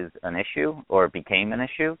now is an issue or became an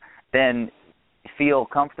issue, then feel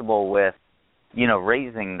comfortable with,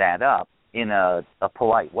 raising that up in a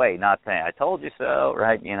polite way, not saying, I told you so,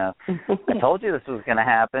 right? I told you this was going to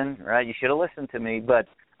happen, right? You should have listened to me. But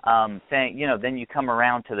saying, then you come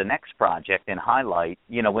around to the next project and highlight,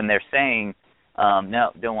 when they're saying,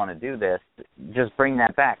 no, don't want to do this, just bring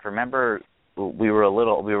that back. Remember, we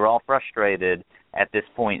were all frustrated at this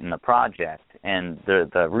point in the project, and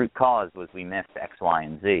the root cause was we missed X, Y,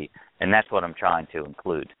 and Z, and that's what I'm trying to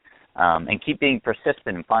include. And keep being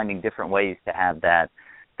persistent and finding different ways to have that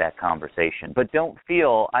conversation. But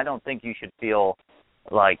I don't think you should feel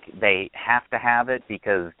like they have to have it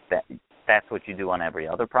because that's what you do on every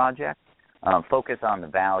other project. Focus on the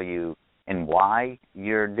value and why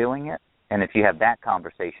you're doing it. And if you have that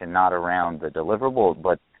conversation, not around the deliverable,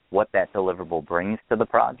 but what that deliverable brings to the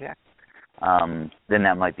project, then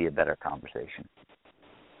that might be a better conversation.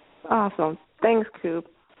 Awesome. Thanks, Coop.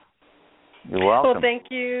 You're welcome. Well, thank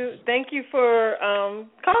you. Thank you for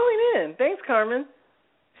calling in. Thanks, Carmen.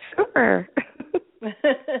 Sure.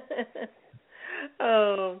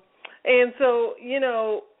 And so,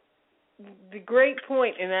 the great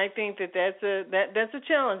point, and I think that's a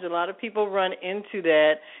challenge. A lot of people run into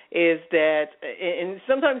that. Is that, and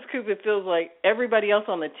sometimes, Coop, it feels like everybody else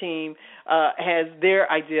on the team has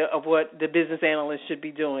their idea of what the business analyst should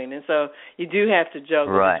be doing, and so you do have to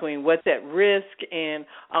juggle between what's at risk and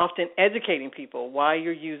often educating people why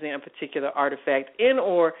you're using a particular artifact,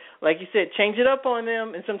 or like you said, change it up on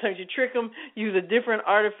them, and sometimes you trick them, use a different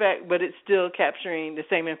artifact, but it's still capturing the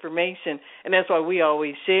same information, and that's why we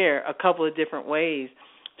always share a couple of different ways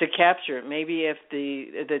to capture it. Maybe if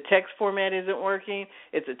the text format isn't working,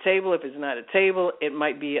 it's a table. If it's not a table, it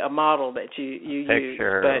might be a model that you use.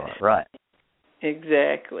 But, right.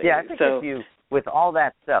 Exactly. Yeah, I think if you, with all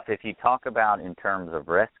that stuff, if you talk about in terms of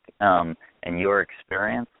risk and your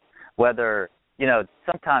experience, whether,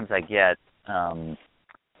 sometimes I get a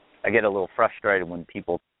little frustrated when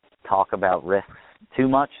people talk about risks too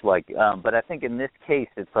much, but I think in this case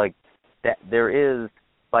it's like that there is,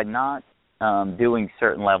 by not doing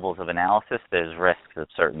certain levels of analysis, there's risks of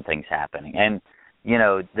certain things happening. And,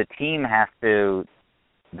 the team has to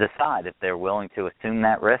decide if they're willing to assume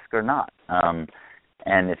that risk or not.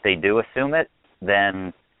 And if they do assume it,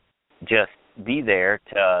 then just be there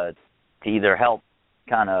to either help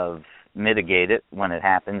kind of mitigate it when it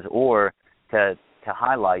happens, or to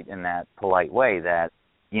highlight in that polite way that,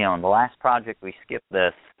 in the last project we skipped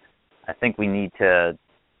this, I think we need to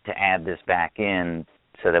add this back in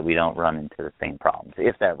so that we don't run into the same problems,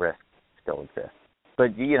 if that risk still exists.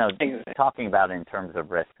 But, talking about it in terms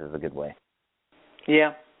of risk is a good way.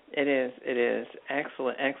 Yeah, it is. It is.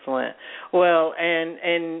 Excellent, excellent. Well, and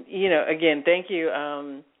again, thank you,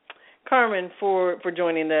 Carmen, for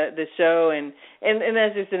joining the show. And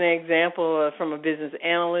that's just an example from a business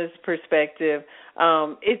analyst perspective.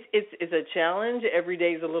 It's a challenge. Every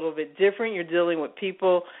day is a little bit different. You're dealing with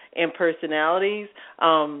people and personalities.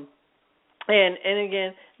 And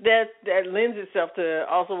again, that lends itself to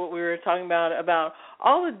also what we were talking about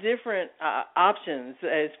all the different options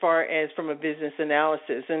as far as from a business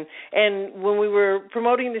analysis. And when we were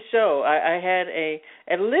promoting the show, I had a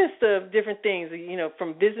list of different things,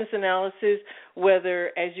 from business analysis, whether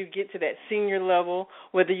as you get to that senior level,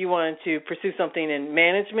 whether you wanted to pursue something in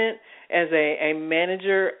management as a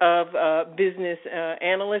manager of business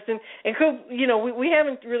analyst. And we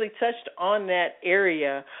haven't really touched on that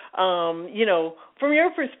area. From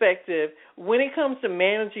your perspective, when it comes to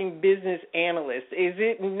managing business analysts, is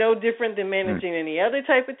it no different than managing any other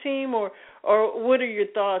type of team, or what are your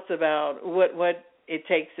thoughts about what it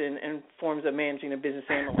takes in forms of managing a business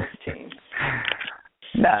analyst team?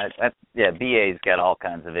 BA's got all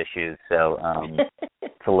kinds of issues, so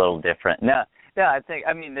it's a little different. No,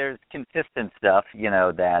 I mean, there's consistent stuff,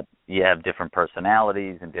 that you have different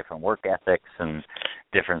personalities and different work ethics and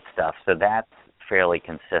different stuff, so that's fairly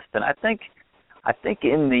consistent. I think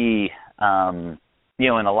in the,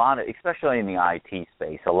 in a lot of, especially in the IT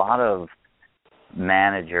space, a lot of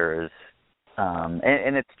managers,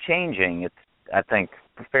 and it's changing, I think,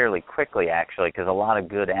 fairly quickly, actually, because a lot of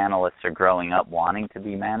good analysts are growing up wanting to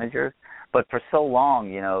be managers. But for so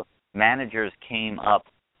long, managers came up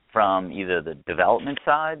from either the development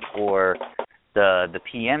side or the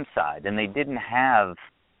PM side, and they didn't have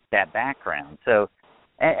that background. So,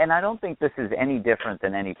 and I don't think this is any different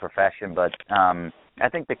than any profession, but I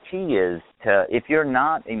think the key is if you're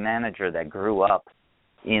not a manager that grew up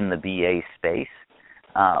in the BA space,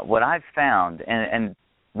 what I've found, and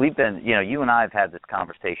we've been, you and I have had this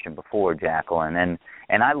conversation before, Jacqueline,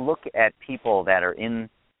 and I look at people that are in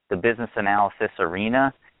the business analysis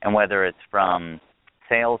arena, and whether it's from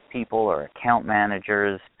salespeople or account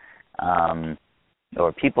managers,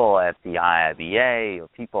 or people at the IIBA or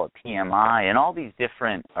people at PMI and all these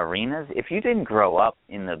different arenas, if you didn't grow up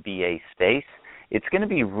in the BA space, it's going to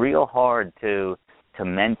be real hard to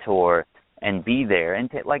mentor and be there and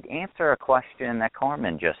to answer a question that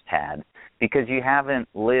Carmen just had, because you haven't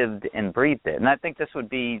lived and breathed it. And I think this would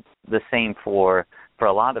be the same for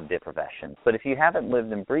a lot of different professions. But if you haven't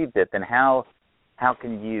lived and breathed it, then how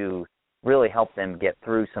can you really help them get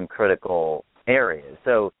through some critical areas?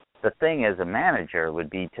 So the thing as a manager would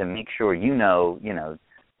be to make sure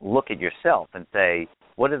look at yourself and say,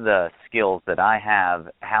 what are the skills that I have?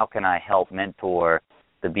 How can I help mentor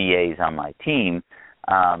the BAs on my team?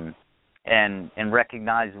 And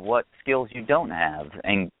recognize what skills you don't have,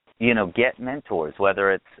 and get mentors,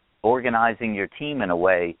 whether it's organizing your team in a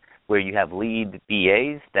way where you have lead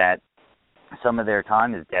BAs that some of their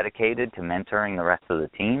time is dedicated to mentoring the rest of the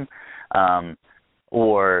team,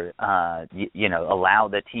 or allow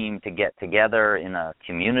the team to get together in a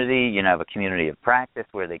community, have a community of practice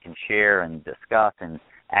where they can share and discuss and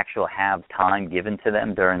actually have time given to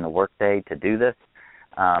them during the workday to do this,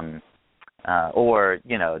 or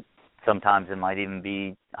sometimes it might even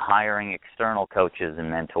be hiring external coaches and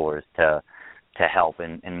mentors to help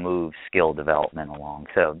and move skill development along.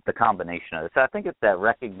 So the combination of it. So I think it's that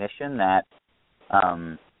recognition that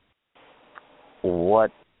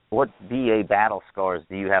what BA battle scars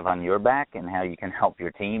do you have on your back, and how you can help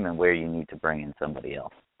your team, and where you need to bring in somebody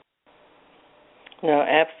else. No,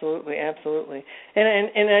 absolutely.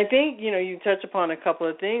 And I think, you touch upon a couple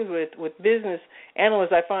of things with business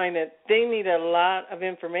analysts. I find that they need a lot of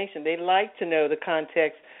information. They like to know the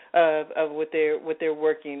context of what they're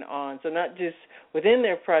working on. So not just within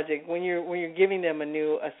their project, when you're giving them a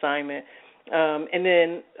new assignment. And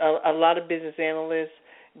then a lot of business analysts,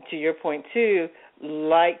 to your point too,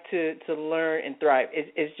 like to learn and thrive.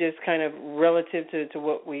 It's just kind of relative to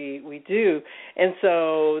what we do. And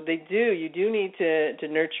so you do need to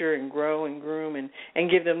nurture and grow and groom and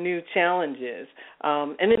give them new challenges.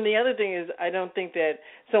 And then the other thing is, I don't think that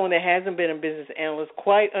someone that hasn't been a business analyst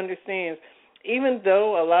quite understands, even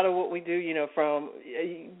though a lot of what we do, from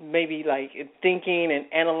maybe like thinking and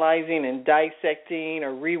analyzing and dissecting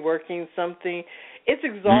or reworking something, it's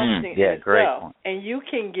exhausting in itself, and you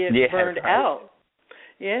can get burned out.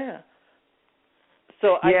 Yeah.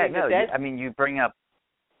 So I think I mean, you bring up.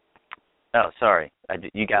 Oh, sorry,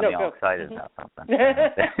 you got me all excited about something.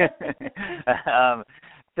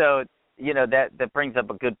 So that brings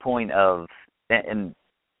up a good point of, and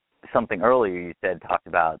something earlier you said talked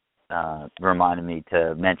about, reminded me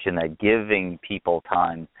to mention that giving people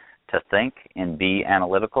time to think and be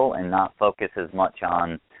analytical and not focus as much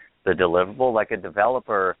on the deliverable. Like a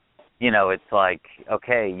developer, it's like,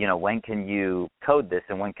 okay, when can you code this,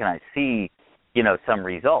 and when can I see, some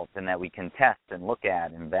results, and that we can test and look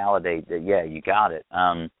at and validate that, yeah, you got it.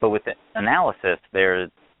 But with the analysis, there is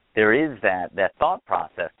that thought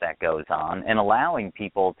process that goes on, and allowing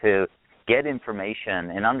people to get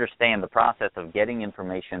information and understand the process of getting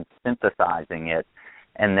information, synthesizing it,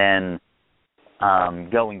 and then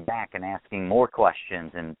going back and asking more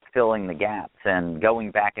questions and filling the gaps and going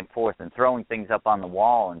back and forth and throwing things up on the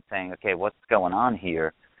wall and saying, okay, what's going on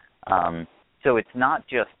here? So it's not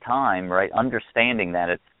just time, right? Understanding that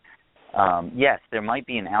it's, yes, there might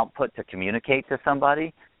be an output to communicate to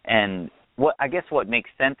somebody, and what makes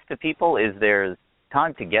sense to people is there's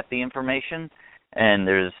time to get the information, and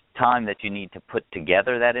there's time that you need to put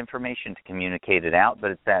together that information to communicate it out,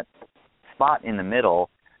 but it's that spot in the middle,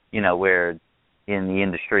 where in the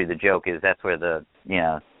industry the joke is that's where the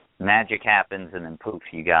magic happens, and then poof,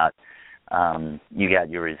 you got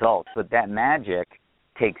your results. But that magic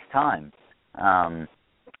takes time, and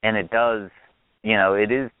it does.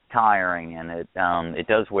 It is tiring, and it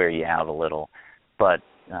does wear you out a little, but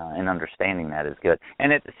and understanding that is good.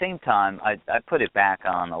 And at the same time, I put it back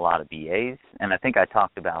on a lot of BAs, and I think I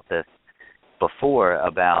talked about this before,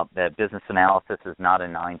 about that business analysis is not a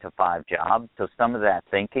 9-to-5 job, so some of that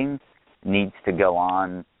thinking needs to go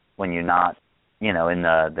on when you're not, in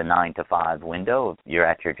the 9-to-5 window, you're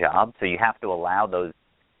at your job, so you have to allow those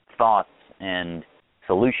thoughts and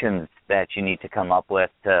solutions that you need to come up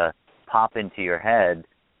with to pop into your head,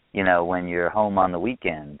 when you're home on the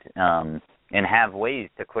weekend, and have ways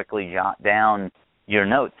to quickly jot down your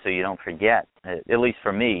notes so you don't forget. At least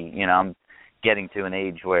for me, I'm getting to an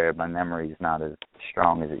age where my memory is not as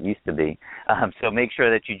strong as it used to be. So make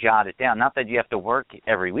sure that you jot it down. Not that you have to work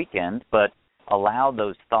every weekend, but allow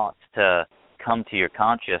those thoughts to come to your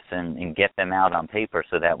conscious and get them out on paper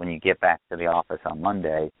so that when you get back to the office on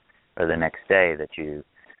Monday or the next day that you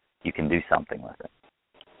can do something with it.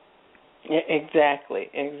 Yeah,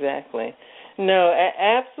 exactly. No,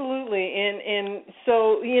 absolutely. And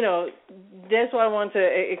so, that's why I want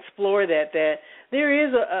to explore that there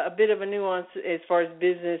is a bit of a nuance as far as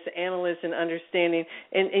business analysts and understanding.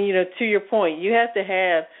 And to your point, you have to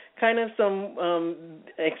have kind of some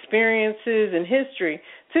experiences and history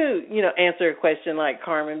to, answer a question like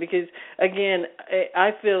Carmen, because, again,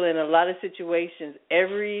 I feel in a lot of situations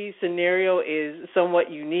every scenario is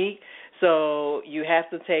somewhat unique. So you have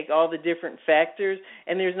to take all the different factors,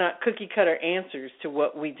 and there's not cookie-cutter answers to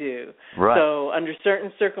what we do. Right. So under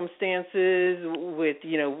certain circumstances with,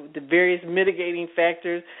 the various mitigating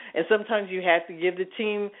factors, and sometimes you have to give the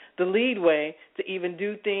team the leadway to even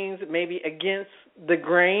do things maybe against the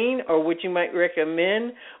grain or what you might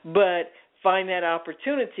recommend, but find that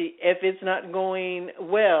opportunity if it's not going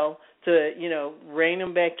well to, rein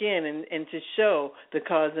them back in and to show the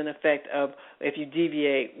cause and effect of, if you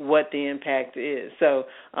deviate, what the impact is. So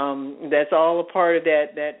that's all a part of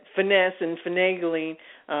that finesse and finagling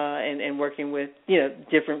and working with,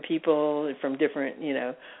 different people from different,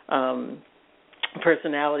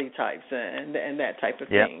 personality types and that type of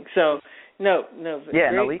thing. So,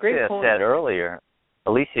 great point.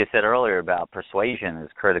 Alicia said earlier about persuasion is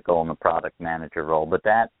critical in the product manager role, but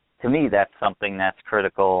to me, that's something that's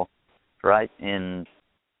critical, right, in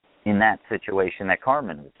that situation that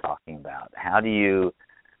Carmen was talking about. How do you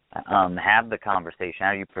have the conversation?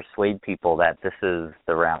 How do you persuade people that this is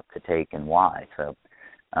the route to take and why? So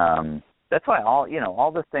that's why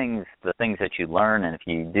all the things that you learn, and if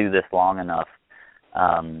you do this long enough,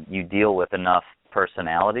 you deal with enough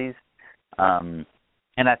personalities.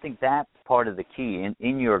 And I think that's part of the key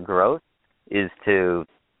in your growth is to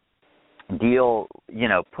deal,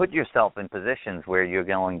 put yourself in positions where you're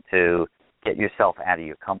going to get yourself out of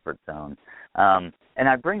your comfort zone. And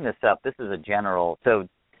I bring this up. This is a general. So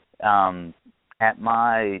at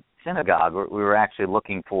my synagogue, we were actually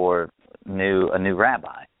looking for a new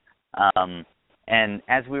rabbi. And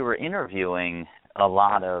as we were interviewing a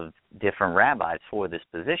lot of different rabbis for this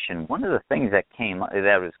position, one of the things that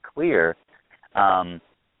was clear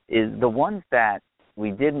is the ones that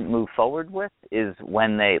we didn't move forward with is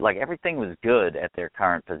when everything was good at their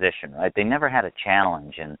current position, right? They never had a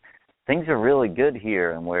challenge, and things are really good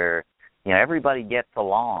here, and where everybody gets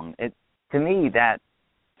along. To me, that,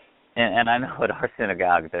 and I know at our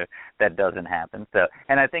synagogue that doesn't happen. So,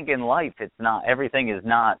 and I think in life, everything is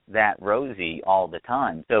not that rosy all the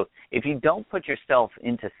time. So if you don't put yourself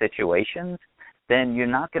into situations, then you're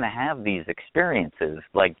not going to have these experiences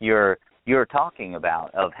like you're talking about,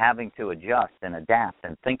 of having to adjust and adapt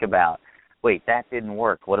and think about, wait, that didn't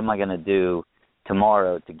work. What am I going to do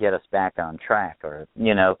tomorrow to get us back on track? Or,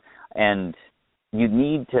 and you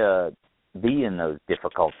need to be in those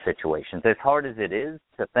difficult situations, as hard as it is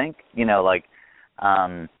to think,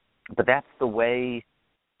 but that's the way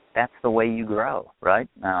you grow, right?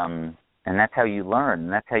 And that's how you learn,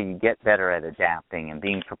 and that's how you get better at adapting and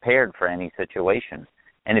being prepared for any situation.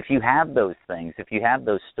 And if you have those things, if you have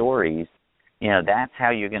those stories, that's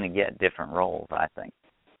how you're going to get different roles, I think,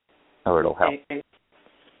 or it'll help.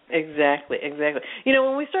 Exactly.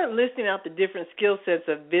 When we start listing out the different skill sets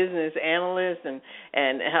of business analysts and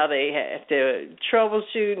how they have to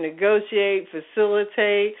troubleshoot, negotiate,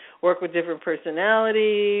 facilitate, work with different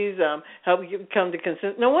personalities, help you come to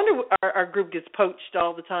consensus. No wonder our group gets poached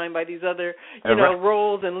all the time by these other,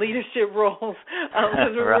 roles and leadership roles,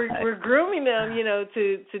 because we're grooming them,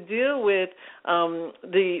 to deal with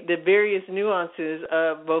the various nuances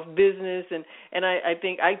of both business and I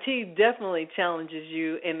think IT definitely challenges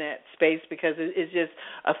you in that space because it's just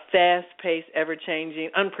a fast-paced,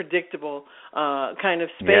 ever-changing, unpredictable kind of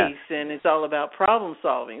space, and it's all about problem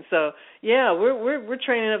solving. So we're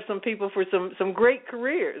training up some people for some great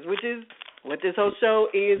careers, which is what this whole show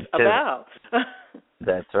is about.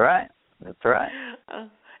 That's right.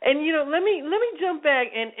 And let me jump back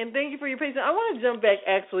and thank you for your patience. I want to jump back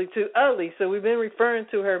actually to Alisa. We've been referring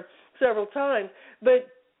to her several times, but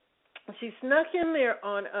she snuck in there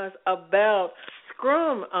on us about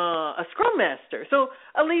Scrum, a Scrum Master. So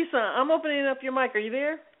Alisa, I'm opening up your mic. Are you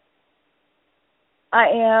there? I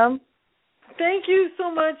am. Thank you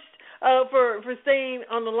so much for staying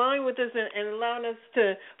on the line with us and allowing us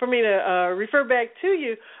for me to refer back to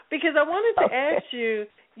you, because I wanted to ask you,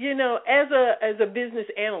 as a business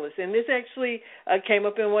analyst, and this actually came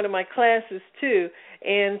up in one of my classes too,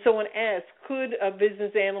 and someone asked, could a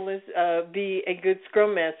business analyst be a good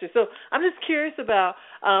Scrum Master? So I'm just curious about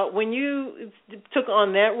when you took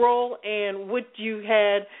on that role and what you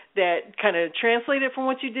had that kind of translated from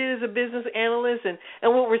what you did as a business analyst, and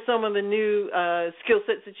what were some of the new skill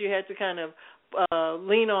sets that you had to kind of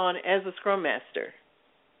lean on as a Scrum Master?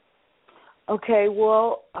 Okay,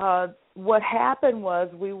 well, what happened was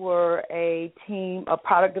we were a team, a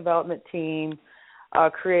product development team,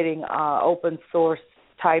 creating open source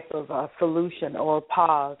type of solution or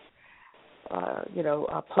PaaS,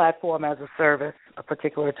 a platform as a service, a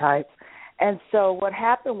particular type. And so what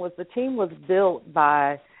happened was the team was built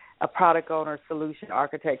by a product owner, solution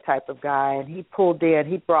architect type of guy, and he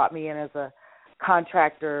brought me in as a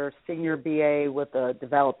contractor, senior BA with a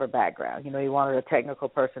developer background. He wanted a technical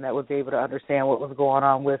person that would be able to understand what was going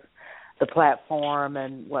on with the platform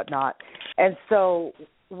and whatnot. And so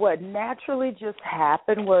what naturally just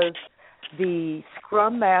happened was the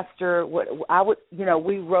Scrum Master,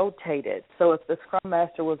 we rotated. So if the Scrum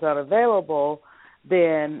Master was unavailable,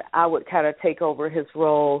 then I would kind of take over his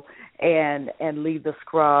role and lead the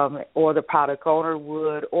Scrum, or the product owner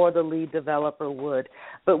would, or the lead developer would.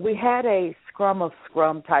 But we had a Scrum of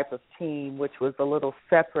Scrum type of team, which was a little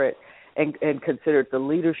separate and considered the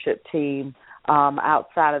leadership team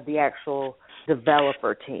outside of the actual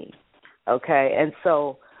developer team. Okay, and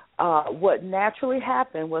so what naturally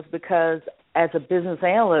happened was, because as a business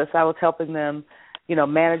analyst, I was helping them,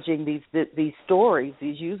 managing these stories,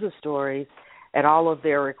 these user stories, and all of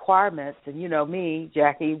their requirements. And me,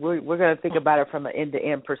 Jackie, we're going to think about it from an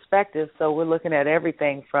end-to-end perspective. So we're looking at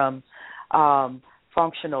everything from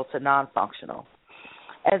functional to non-functional.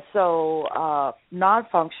 And so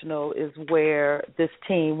non-functional is where this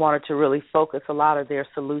team wanted to really focus a lot of their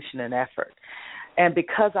solution and effort. And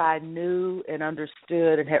because I knew and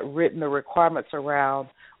understood and had written the requirements around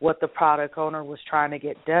what the product owner was trying to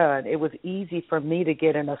get done, it was easy for me to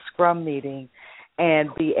get in a Scrum meeting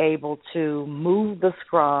and be able to move the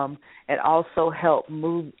Scrum and also help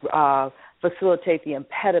facilitate the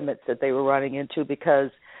impediments that they were running into,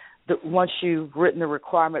 because once you've written the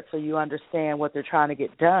requirements so you understand what they're trying to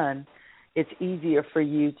get done, it's easier for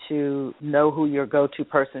you to know who your go-to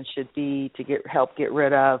person should be to help get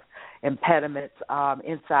rid of impediments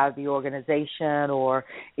inside the organization, or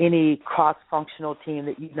any cross-functional team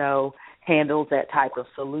that handles that type of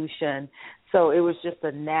solution. So it was just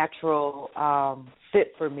a natural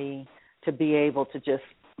fit for me to be able to just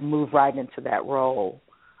move right into that role.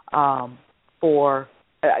 I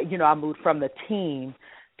moved from the team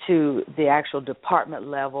to the actual department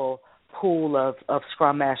level pool of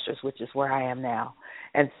Scrum Masters, which is where I am now.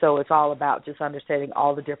 And so it's all about just understanding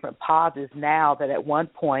all the different pods now that at one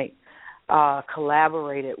point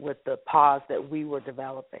collaborated with the pods that we were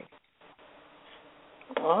developing.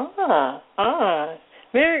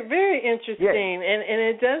 Very, very interesting. Yes. And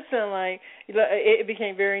it does sound like it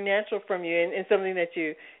became very natural from you, and something that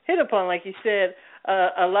you hit upon, like you said,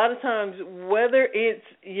 a lot of times, whether it's,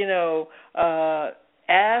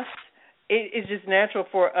 asked, it's just natural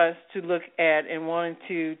for us to look at and wanting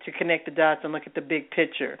to connect the dots and look at the big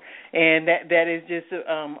picture. And that is just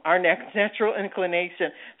our natural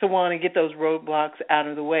inclination to want to get those roadblocks out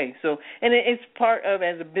of the way. So, and it's part of,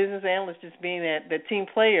 as a business analyst, just being that team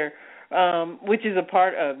player, which is a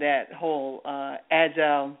part of that whole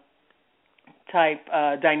agile type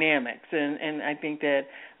dynamics. And I think that,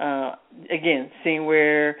 again, seeing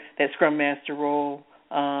where that Scrum Master role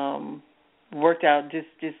worked out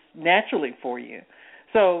just naturally for you.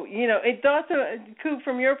 So, thoughts, Coop,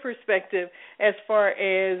 from your perspective, as far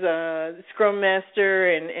as Scrum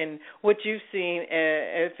Master and what you've seen,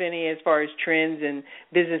 if any, as far as trends and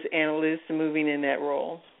business analysts moving in that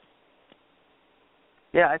role.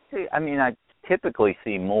 Yeah, I typically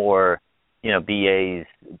see more, BAs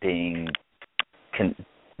being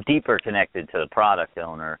deeper connected to the product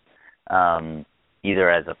owner, either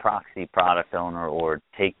as a proxy product owner or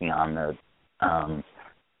taking on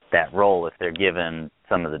that role if they're given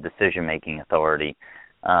some of the decision-making authority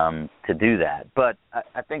to do that. But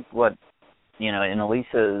I think what, in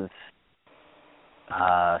Elisa's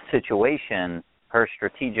situation, her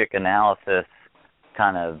strategic analysis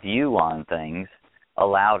kind of view on things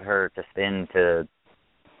allowed her to fit into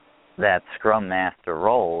that Scrum Master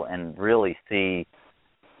role and really see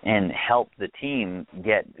and help the team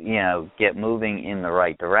get moving in the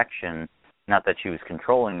right direction. Not that she was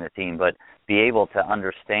controlling the team, but be able to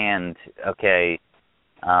understand,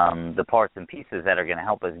 the parts and pieces that are going to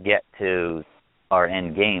help us get to our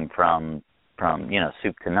end game from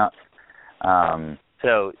soup to nuts.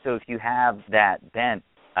 So if you have that bent,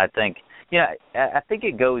 I think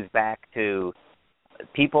it goes back to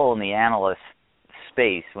people in the analyst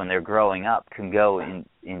space when they're growing up can go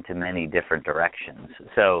into many different directions.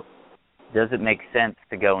 So does it make sense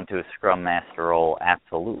to go into a Scrum Master role?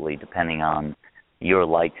 Absolutely, depending on your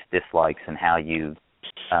likes, dislikes, and how you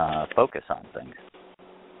focus on things.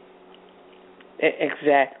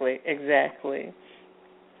 Exactly.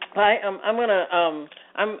 I'm gonna.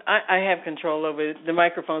 I have control over the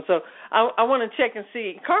microphone, so I want to check and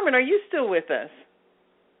see. Carmen, are you still with us?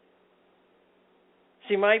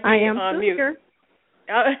 She might be on mute. Here.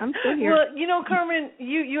 I'm still here. Well, Carmen,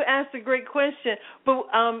 you asked a great question, but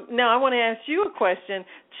now I want to ask you a question.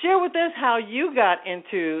 Share with us how you got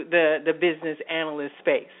into the business analyst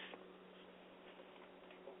space.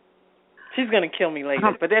 She's going to kill me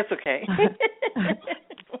later, but that's okay.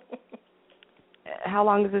 How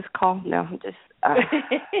long is this call? No,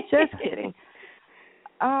 just kidding.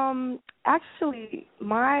 Actually,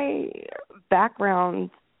 my background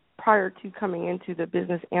prior to coming into the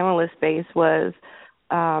business analyst space was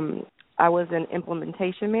I was an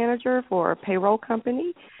implementation manager for a payroll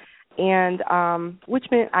company, and which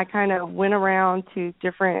meant I kind of went around to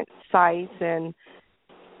different sites and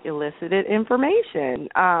elicited information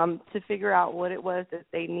to figure out what it was that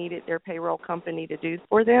they needed their payroll company to do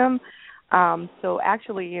for them. So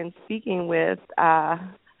actually, in speaking with a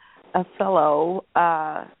fellow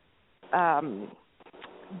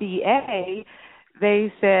BA,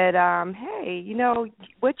 they said, hey,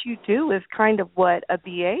 what you do is kind of what a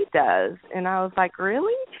BA does. And I was like,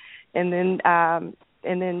 really? And then,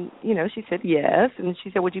 she said yes. And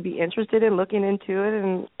she said, would you be interested in looking into it?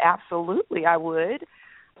 And absolutely, I would.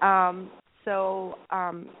 So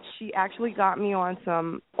she actually got me on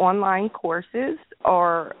some online courses,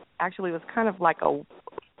 or actually it was kind of like a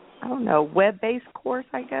web-based course,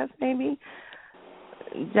 I guess, maybe.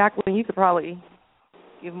 Jacqueline, you could probably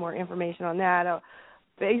give more information on that.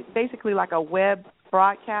 Basically like a web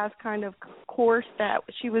broadcast kind of course that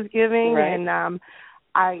she was giving, right. And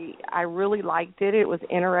I really liked it. It was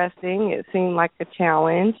interesting. It seemed like a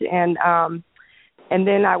challenge, and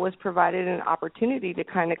then I was provided an opportunity to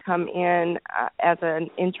kind of come in as an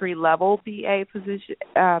entry-level BA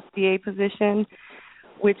position,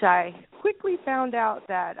 which I quickly found out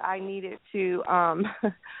that I needed to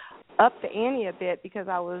up the ante a bit, because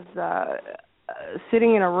I was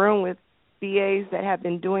sitting in a room with BAs that had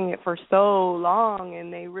been doing it for so long,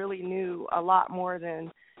 and they really knew a lot more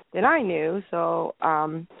than I knew. So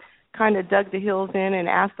kind of dug the heels in and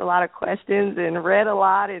asked a lot of questions and read a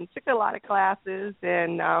lot and took a lot of classes,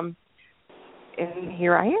 and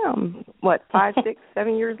here I am, 5, 6,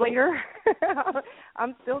 7 years later.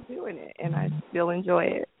 I'm still doing it, and I still enjoy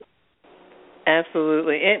it.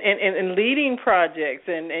 Absolutely, and leading projects,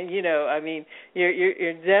 and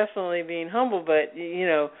you're definitely being humble, but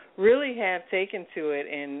really have taken to it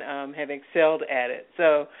and have excelled at it.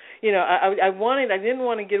 So I didn't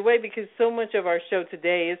want to get away, because so much of our show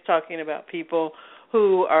today is talking about people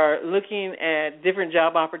who are looking at different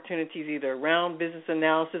job opportunities, either around business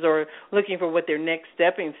analysis or looking for what their next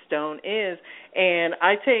stepping stone is. And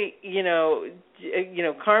I take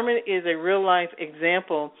Carmen is a real life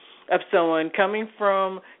example of someone coming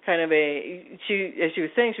from kind of as she was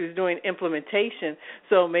saying, she was doing implementation.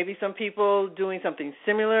 So maybe some people doing something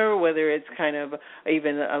similar, whether it's kind of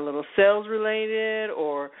even a little sales related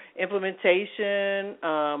or implementation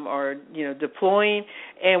or deploying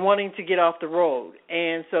and wanting to get off the road.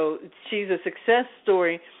 And so she's a success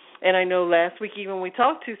story And I know last week even we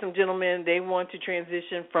talked to some gentlemen, they want to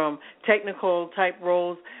transition from technical type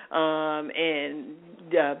roles and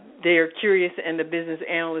they're curious in the business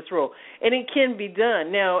analyst role. And it can be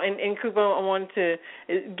done. Now, and Cooper, I wanted to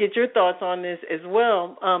get your thoughts on this as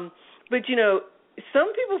well. But,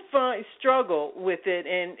 some people struggle with it,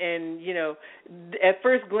 and at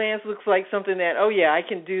first glance looks like something that, oh yeah, I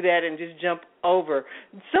can do that and just jump over.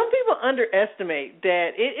 Some people underestimate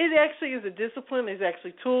that it actually is a discipline. There's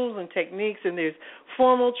actually tools and techniques, and there's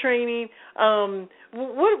formal training.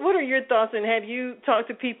 What are your thoughts? And have you talked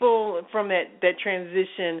to people from that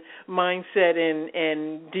transition mindset?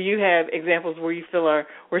 And do you have examples where you feel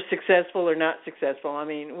were successful or not successful? I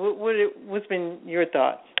mean, what's been your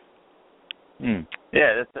thoughts?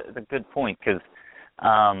 Yeah, that's a good point because,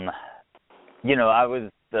 I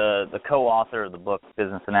was the co-author of the book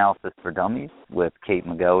Business Analysis for Dummies with Kate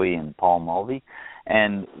McGoey and Paul Mulvey.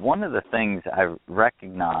 And one of the things I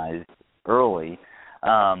recognized early,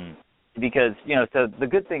 because, so the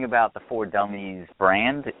good thing about the For Dummies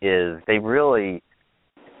brand is they really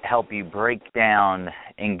help you break down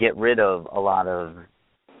and get rid of a lot of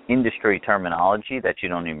industry terminology that you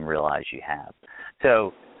don't even realize you have.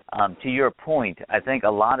 So, to your point, I think a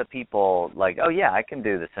lot of people like, oh, yeah, I can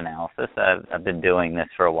do this analysis. I've been doing this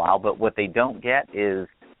for a while. But what they don't get is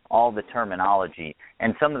all the terminology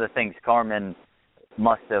and some of the things Carmen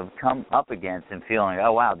must have come up against and feeling,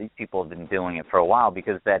 oh, wow, these people have been doing it for a while,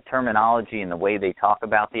 because that terminology and the way they talk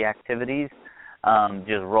about the activities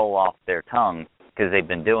just roll off their tongue because they've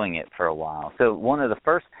been doing it for a while. So one of the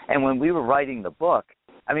first, and when we were writing the book,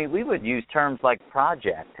 I mean, we would use terms like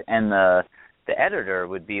project, and the editor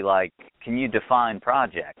would be like, can you define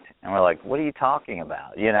project? And we're like, what are you talking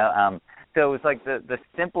about? So it was like the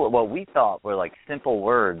simple, what we thought were like simple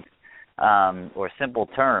words or simple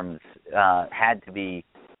terms had to be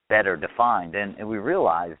better defined. And we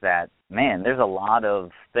realized that, man, there's a lot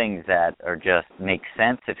of things that are just make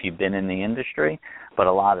sense if you've been in the industry, but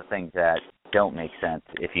a lot of things that don't make sense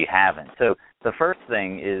if you haven't. So the first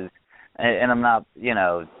thing is, and I'm not,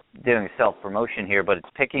 doing self-promotion here, but it's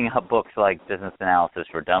picking up books like Business Analysis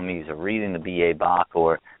for Dummies or reading the BA Bach,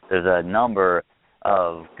 or there's a number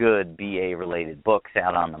of good BA-related books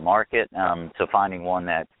out on the market. So finding one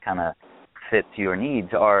that kind of fits your needs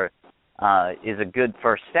is a good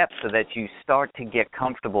first step so that you start to get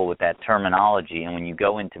comfortable with that terminology, and when you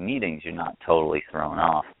go into meetings, you're not totally thrown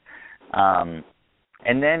off.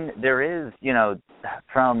 And then there is,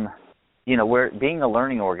 we're being a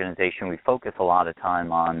learning organization, we focus a lot of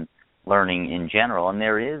time on learning in general, and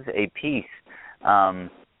there is a piece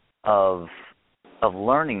of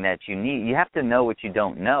learning that you need. You have to know what you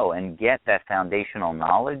don't know and get that foundational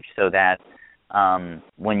knowledge so that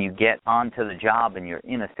when you get onto the job and you're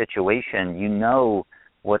in a situation, you know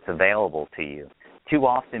what's available to you. Too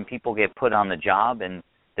often people get put on the job and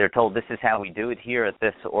they're told this is how we do it here at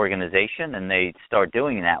this organization, and they start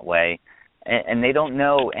doing it that way. And they don't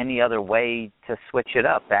know any other way to switch it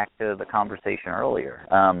up, back to the conversation earlier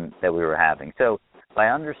that we were having. So by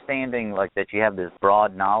understanding like that you have this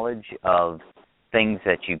broad knowledge of things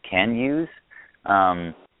that you can use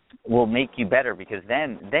will make you better, because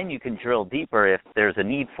then you can drill deeper if there's a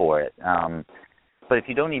need for it. But if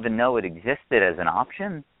you don't even know it existed as an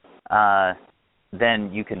option,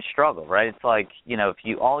 then you can struggle, right? It's like,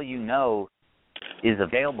 if all you know is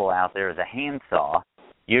available out there is a handsaw,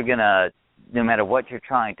 you're going to, no matter what you're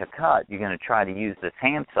trying to cut, you're going to try to use this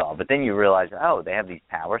handsaw. But then you realize, oh, they have these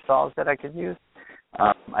power saws that I could use?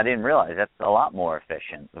 I didn't realize that's a lot more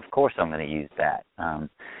efficient. Of course I'm going to use that. But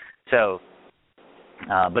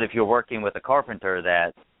if you're working with a carpenter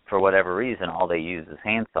that, for whatever reason, all they use is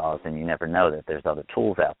handsaws, and you never know that there's other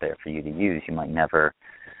tools out there for you to use, you might never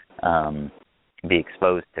be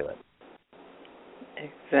exposed to it.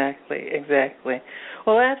 Exactly.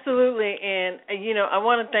 Well, absolutely. And, I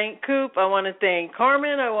want to thank Coop. I want to thank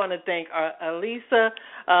Carmen. I want to thank Alisa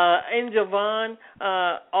and Jovan,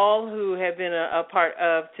 all who have been a part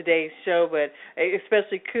of today's show, but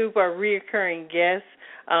especially Coop, our reoccurring guest.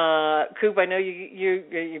 Coop, I know you're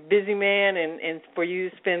a busy man, and for you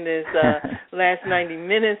to spend this last 90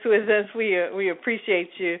 minutes with us, we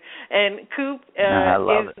appreciate you. And Coop I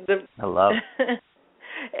love it. I love it.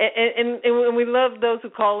 And we love those who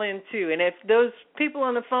call in, too. And if those people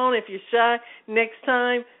on the phone, if you're shy, next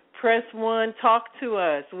time, press 1, talk to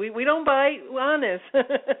us. We don't bite, we're honest.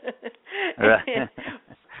 Right.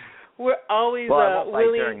 We're always I won't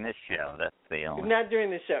willing. bite during this show. That's the only. Not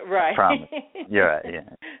during the show, right. Promise. You're right, yeah.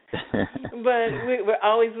 But we're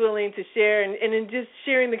always willing to share, and in just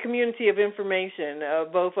sharing the community of information.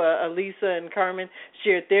 Both Lisa and Carmen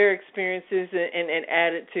shared their experiences and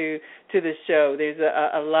added to the show. There's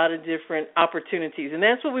a lot of different opportunities, and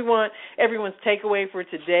that's what we want everyone's takeaway for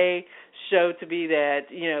today's show to be, that,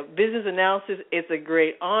 business analysis, it's a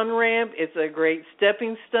great on-ramp, it's a great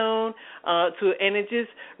stepping stone and it just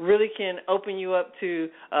really can open you up to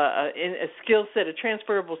a skill set, a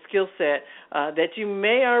transferable skill set that you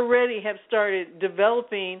may already have started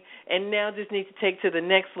developing and now just need to take to the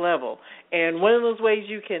next level. And one of those ways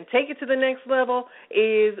you can take it to the next level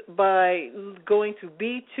is by going to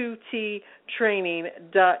B2T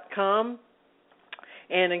training.com.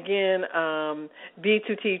 And again,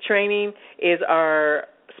 B2T Training is our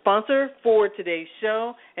sponsor for today's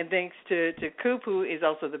show, and thanks to Coop, who is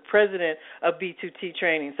also the president of B2T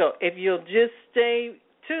Training. So if you'll just stay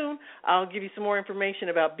tuned, I'll give you some more information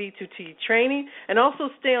about B2T Training, and also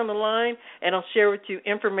stay on the line, and I'll share with you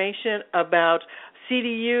information about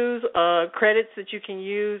CDUs, credits that you can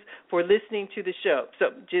use for listening to the show.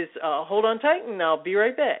 So just hold on tight, and I'll be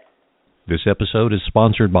right back. This episode is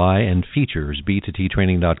sponsored by and features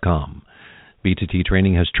B2Ttraining.com. B2T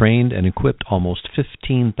Training has trained and equipped almost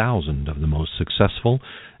 15,000 of the most successful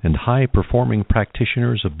and high-performing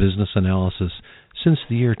practitioners of business analysis since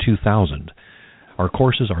the year 2000. Our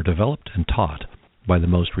courses are developed and taught by the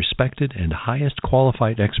most respected and highest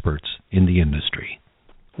qualified experts in the industry.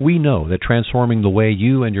 We know that transforming the way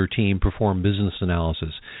you and your team perform business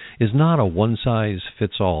analysis is not a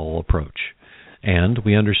one-size-fits-all approach. And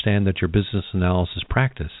we understand that your business analysis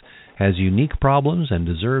practice has unique problems and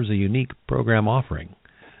deserves a unique program offering.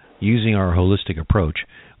 Using our holistic approach,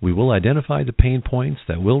 we will identify the pain points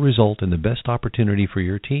that will result in the best opportunity for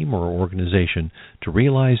your team or organization to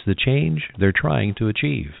realize the change they're trying to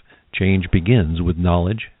achieve. Change begins with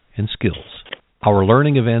knowledge and skills. Our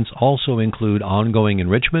learning events also include ongoing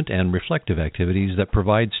enrichment and reflective activities that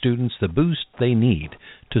provide students the boost they need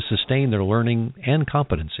to sustain their learning and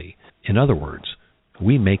competency. In other words,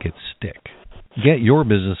 we make it stick. Get your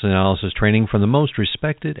business analysis training from the most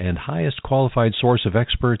respected and highest qualified source of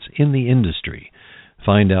experts in the industry.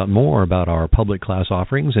 Find out more about our public class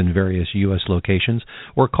offerings in various U.S. locations,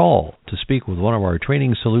 or call to speak with one of our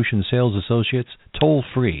Training Solution Sales Associates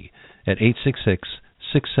toll-free at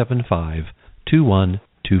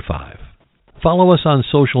 866-675-2125. Follow us on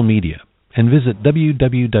social media and visit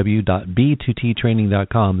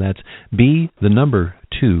www.b2ttraining.com. That's B, the number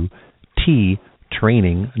 2, T,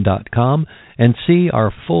 training.com, and see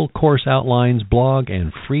our full course outlines, blog,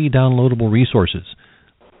 and free downloadable resources.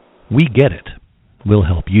 We get it. We'll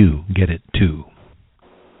help you get it too.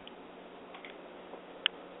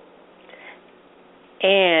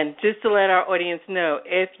 And just to let our audience know,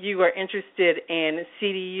 if you are interested in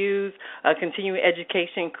CDUs, continuing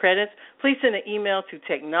education credits, please send an email to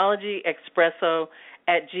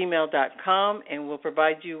technologyexpresso@gmail.com, and we'll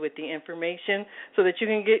provide you with the information so that you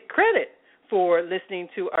can get credit for listening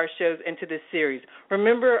to our shows and to this series.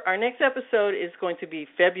 Remember, our next episode is going to be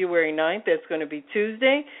February 9th. That's going to be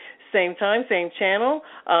Tuesday, same time, same channel.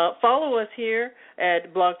 Follow us here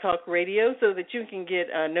at Blog Talk Radio so that you can get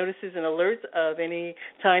notices and alerts of any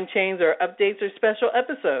time change or updates or special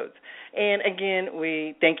episodes. And again,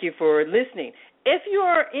 we thank you for listening. If you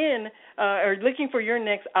are or looking for your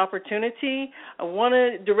next opportunity, I want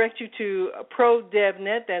to direct you to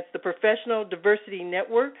ProDevNet. That's the Professional Diversity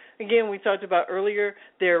Network. Again, we talked about earlier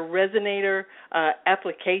their Resonator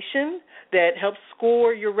application that helps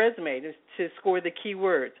score your resume to score the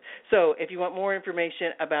keywords. So if you want more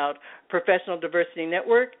information about Professional Diversity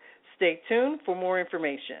Network, stay tuned for more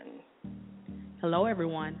information. Hello,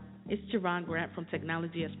 everyone. It's Javon Grant from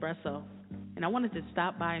Technology Espresso, and I wanted to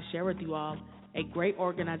stop by and share with you all a great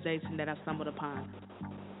organization that I've stumbled upon.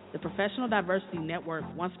 The Professional Diversity Network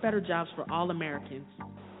wants better jobs for all Americans.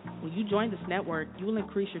 When you join this network, you will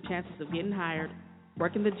increase your chances of getting hired,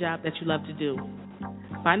 working the job that you love to do.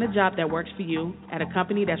 Find a job that works for you at a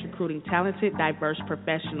company that's recruiting talented, diverse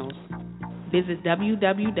professionals. Visit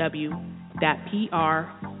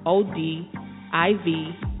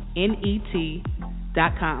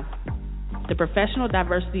www.prodivnet.com. The Professional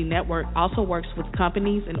Diversity Network also works with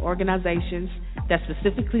companies and organizations that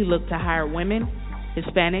specifically look to hire women,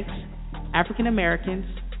 Hispanics, African Americans,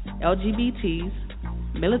 LGBTs,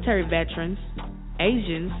 military veterans,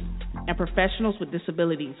 Asians, and professionals with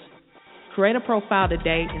disabilities. Create a profile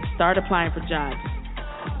today and start applying for jobs.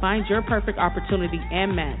 Find your perfect opportunity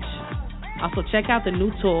and match. Also, check out the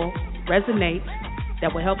new tool, Resonate,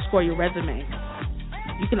 that will help score your resume.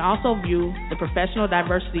 You can also view the Professional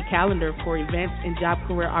Diversity Calendar for events and job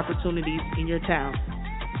career opportunities in your town.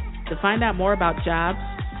 To find out more about jobs,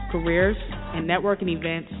 careers, and networking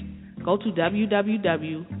events, go to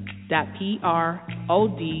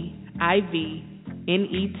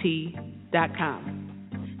www.prodivnet.com.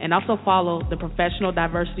 And also follow the Professional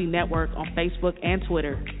Diversity Network on Facebook and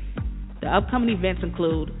Twitter. The upcoming events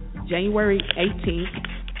include January 18th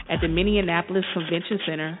at the Minneapolis Convention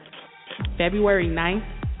Center, February 9th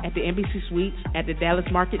at the Embassy Suites at the Dallas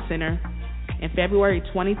Market Center, and February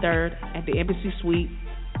 23rd at the Embassy Suite,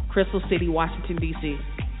 Crystal City, Washington, D.C.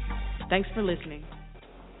 Thanks for listening.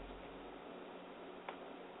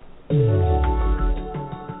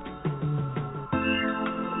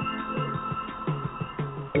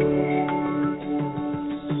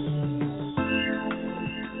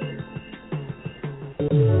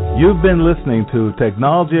 You've been listening to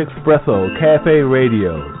Technology Expresso Cafe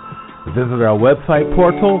Radio. Visit our website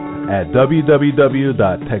portal at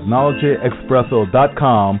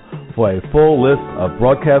www.technologyexpresso.com for a full list of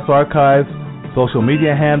broadcast archives, social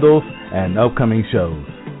media handles, and upcoming shows.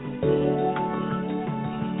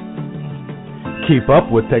 Keep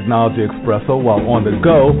up with Technology Expresso while on the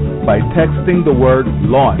go by texting the word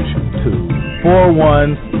LAUNCH to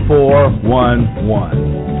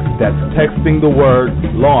 41411. That's texting the word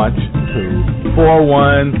LAUNCH to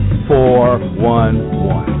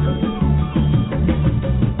 41411.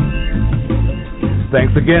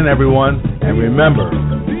 Thanks again, everyone. And remember,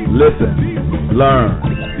 listen, learn,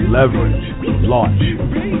 leverage, launch.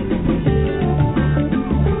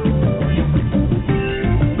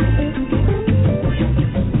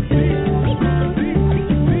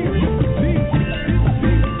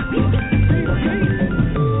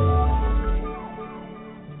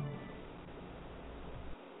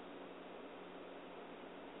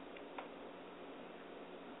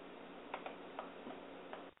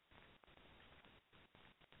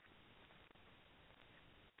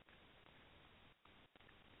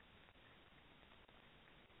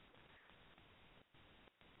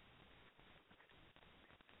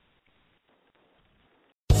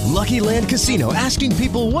 Lucky Land Casino, asking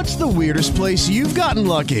people, what's the weirdest place you've gotten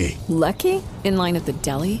lucky? Lucky? In line at the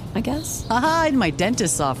deli, I guess? Aha, in my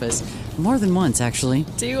dentist's office. More than once, actually.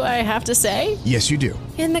 Do I have to say? Yes, you do.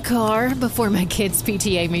 In the car before my kids'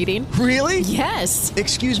 PTA meeting. Really? Yes.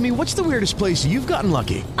 Excuse me, what's the weirdest place you've gotten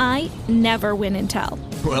lucky? I never win and tell.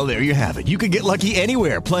 Well, there you have it. You can get lucky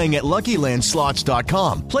anywhere, playing at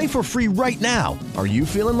LuckyLandSlots.com. Play for free right now. Are you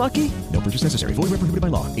feeling lucky? No purchase necessary. Void where prohibited by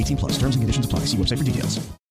law. 18+. Terms and conditions apply. See website for details.